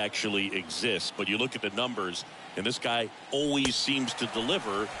clutch actually exists, but you look at the numbers, and this guy always seems to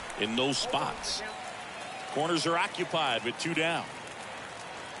deliver in those spots. Corners are occupied with 2 down.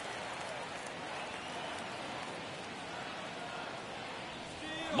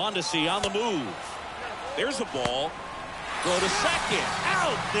 Mondesi on the move. There's a ball. Throw to second.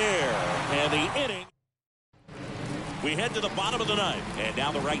 Out there. And the inning. We head to the bottom of the ninth. And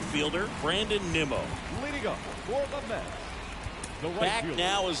now the right fielder, Brandon Nimmo. Leading up for the Mets. The right Back fielder,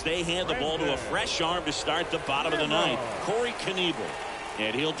 now as they hand the ball to a fresh arm to start the bottom of the ninth. Corey Knievel.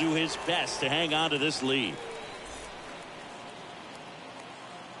 And he'll do his best to hang on to this lead.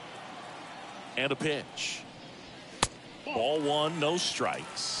 And a pitch. Ball 1, no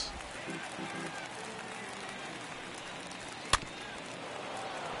strikes.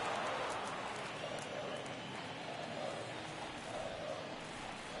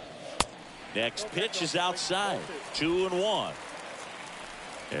 Next pitch is outside. 2-1.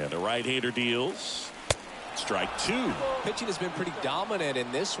 And the right-hander deals. Strike 2. Pitching has been pretty dominant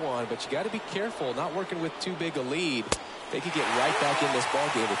in this one, but you got to be careful. Not working with too big a lead. They could get right back in this ball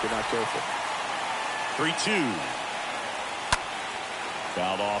game if you're not careful. 3-2.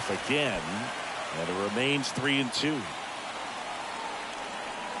 Fouled off again, and it remains 3-2.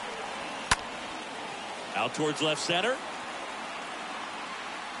 Out towards left center.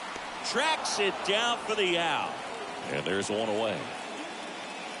 Tracks it down for the out. And there's one away.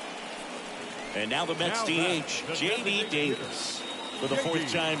 And now the Mets DH, J.D. Davis, for the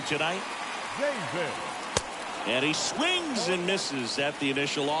 4th time tonight. Davis. And he swings and misses at the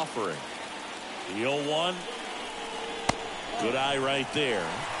initial offering. The 0-1. Good eye right there.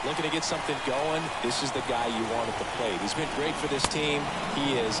 Looking to get something going. This is the guy you want at the plate. He's been great for this team.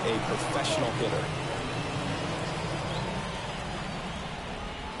 He is a professional hitter.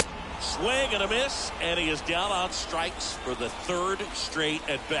 Swing and a miss, and he is down on strikes for the 3rd straight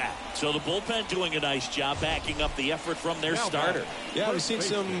at bat. So the bullpen doing a nice job backing up the effort from their starter. Yeah, we've seen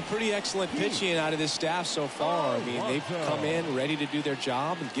some pretty excellent pitching out of this staff so far. I mean, they've come in ready to do their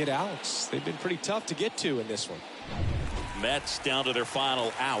job and get outs. They've been pretty tough to get to in this one. Mets down to their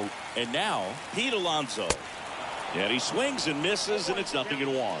final out, and now Pete Alonso. And he swings and misses, and it's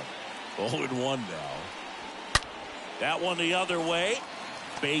 0-1. 0-1 now. That one the other way.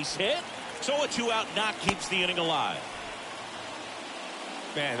 Base hit. So a 2-out knock keeps the inning alive.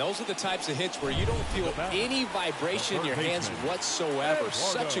 Man, those are the types of hits where you don't feel any vibration in your hands whatsoever.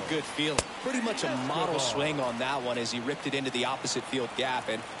 Such a good feeling. Pretty much a model swing on that one as he ripped it into the opposite field gap.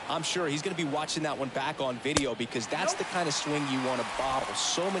 And I'm sure he's going to be watching that one back on video because that's the kind of swing you want to bottle.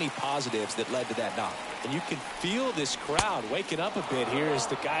 So many positives that led to that knock. And you can feel this crowd waking up a bit here as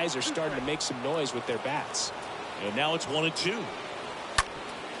the guys are starting to make some noise with their bats. And now it's 1-2.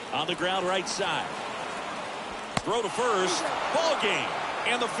 On the ground right side. Throw to first. Ball game.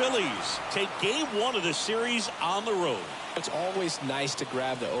 And the Phillies take game 1 of the series on the road. It's always nice to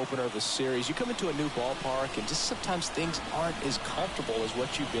grab the opener of a series. You come into a new ballpark and just sometimes things aren't as comfortable as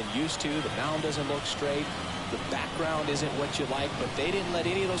what you've been used to. The mound doesn't look straight. The background isn't what you like, but they didn't let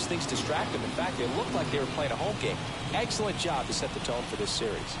any of those things distract them. In fact, it looked like they were playing a home game. Excellent job to set the tone for this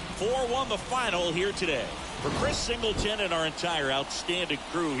series. 4-1 the final here today. For Chris Singleton and our entire outstanding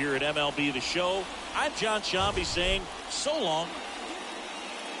crew here at MLB The Show, I'm John Shambi saying so long.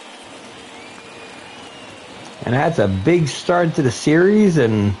 And that's a big start to the series,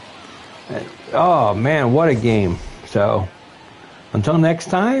 and oh man, what a game. So until next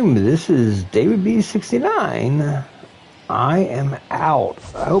time, this is David B69. I am out.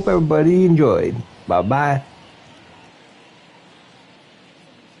 I hope everybody enjoyed. Bye-bye.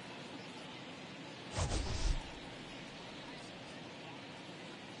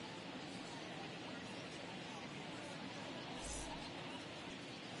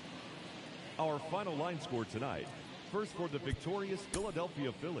 Our final line score tonight. First for the victorious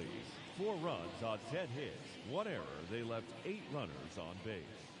Philadelphia Phillies. 4 runs on 10 hits. 1 error. They left 8 runners on base.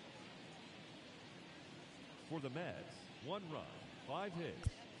 For the Mets, 1 run, 5 hits,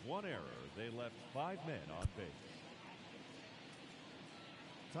 1 error. They left 5 men on base.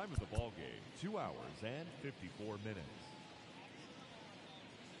 Time of the ball game, 2 hours and 54 minutes.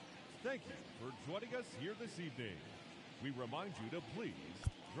 Thank you for joining us here this evening. We remind you to please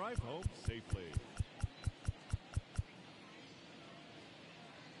drive home safely.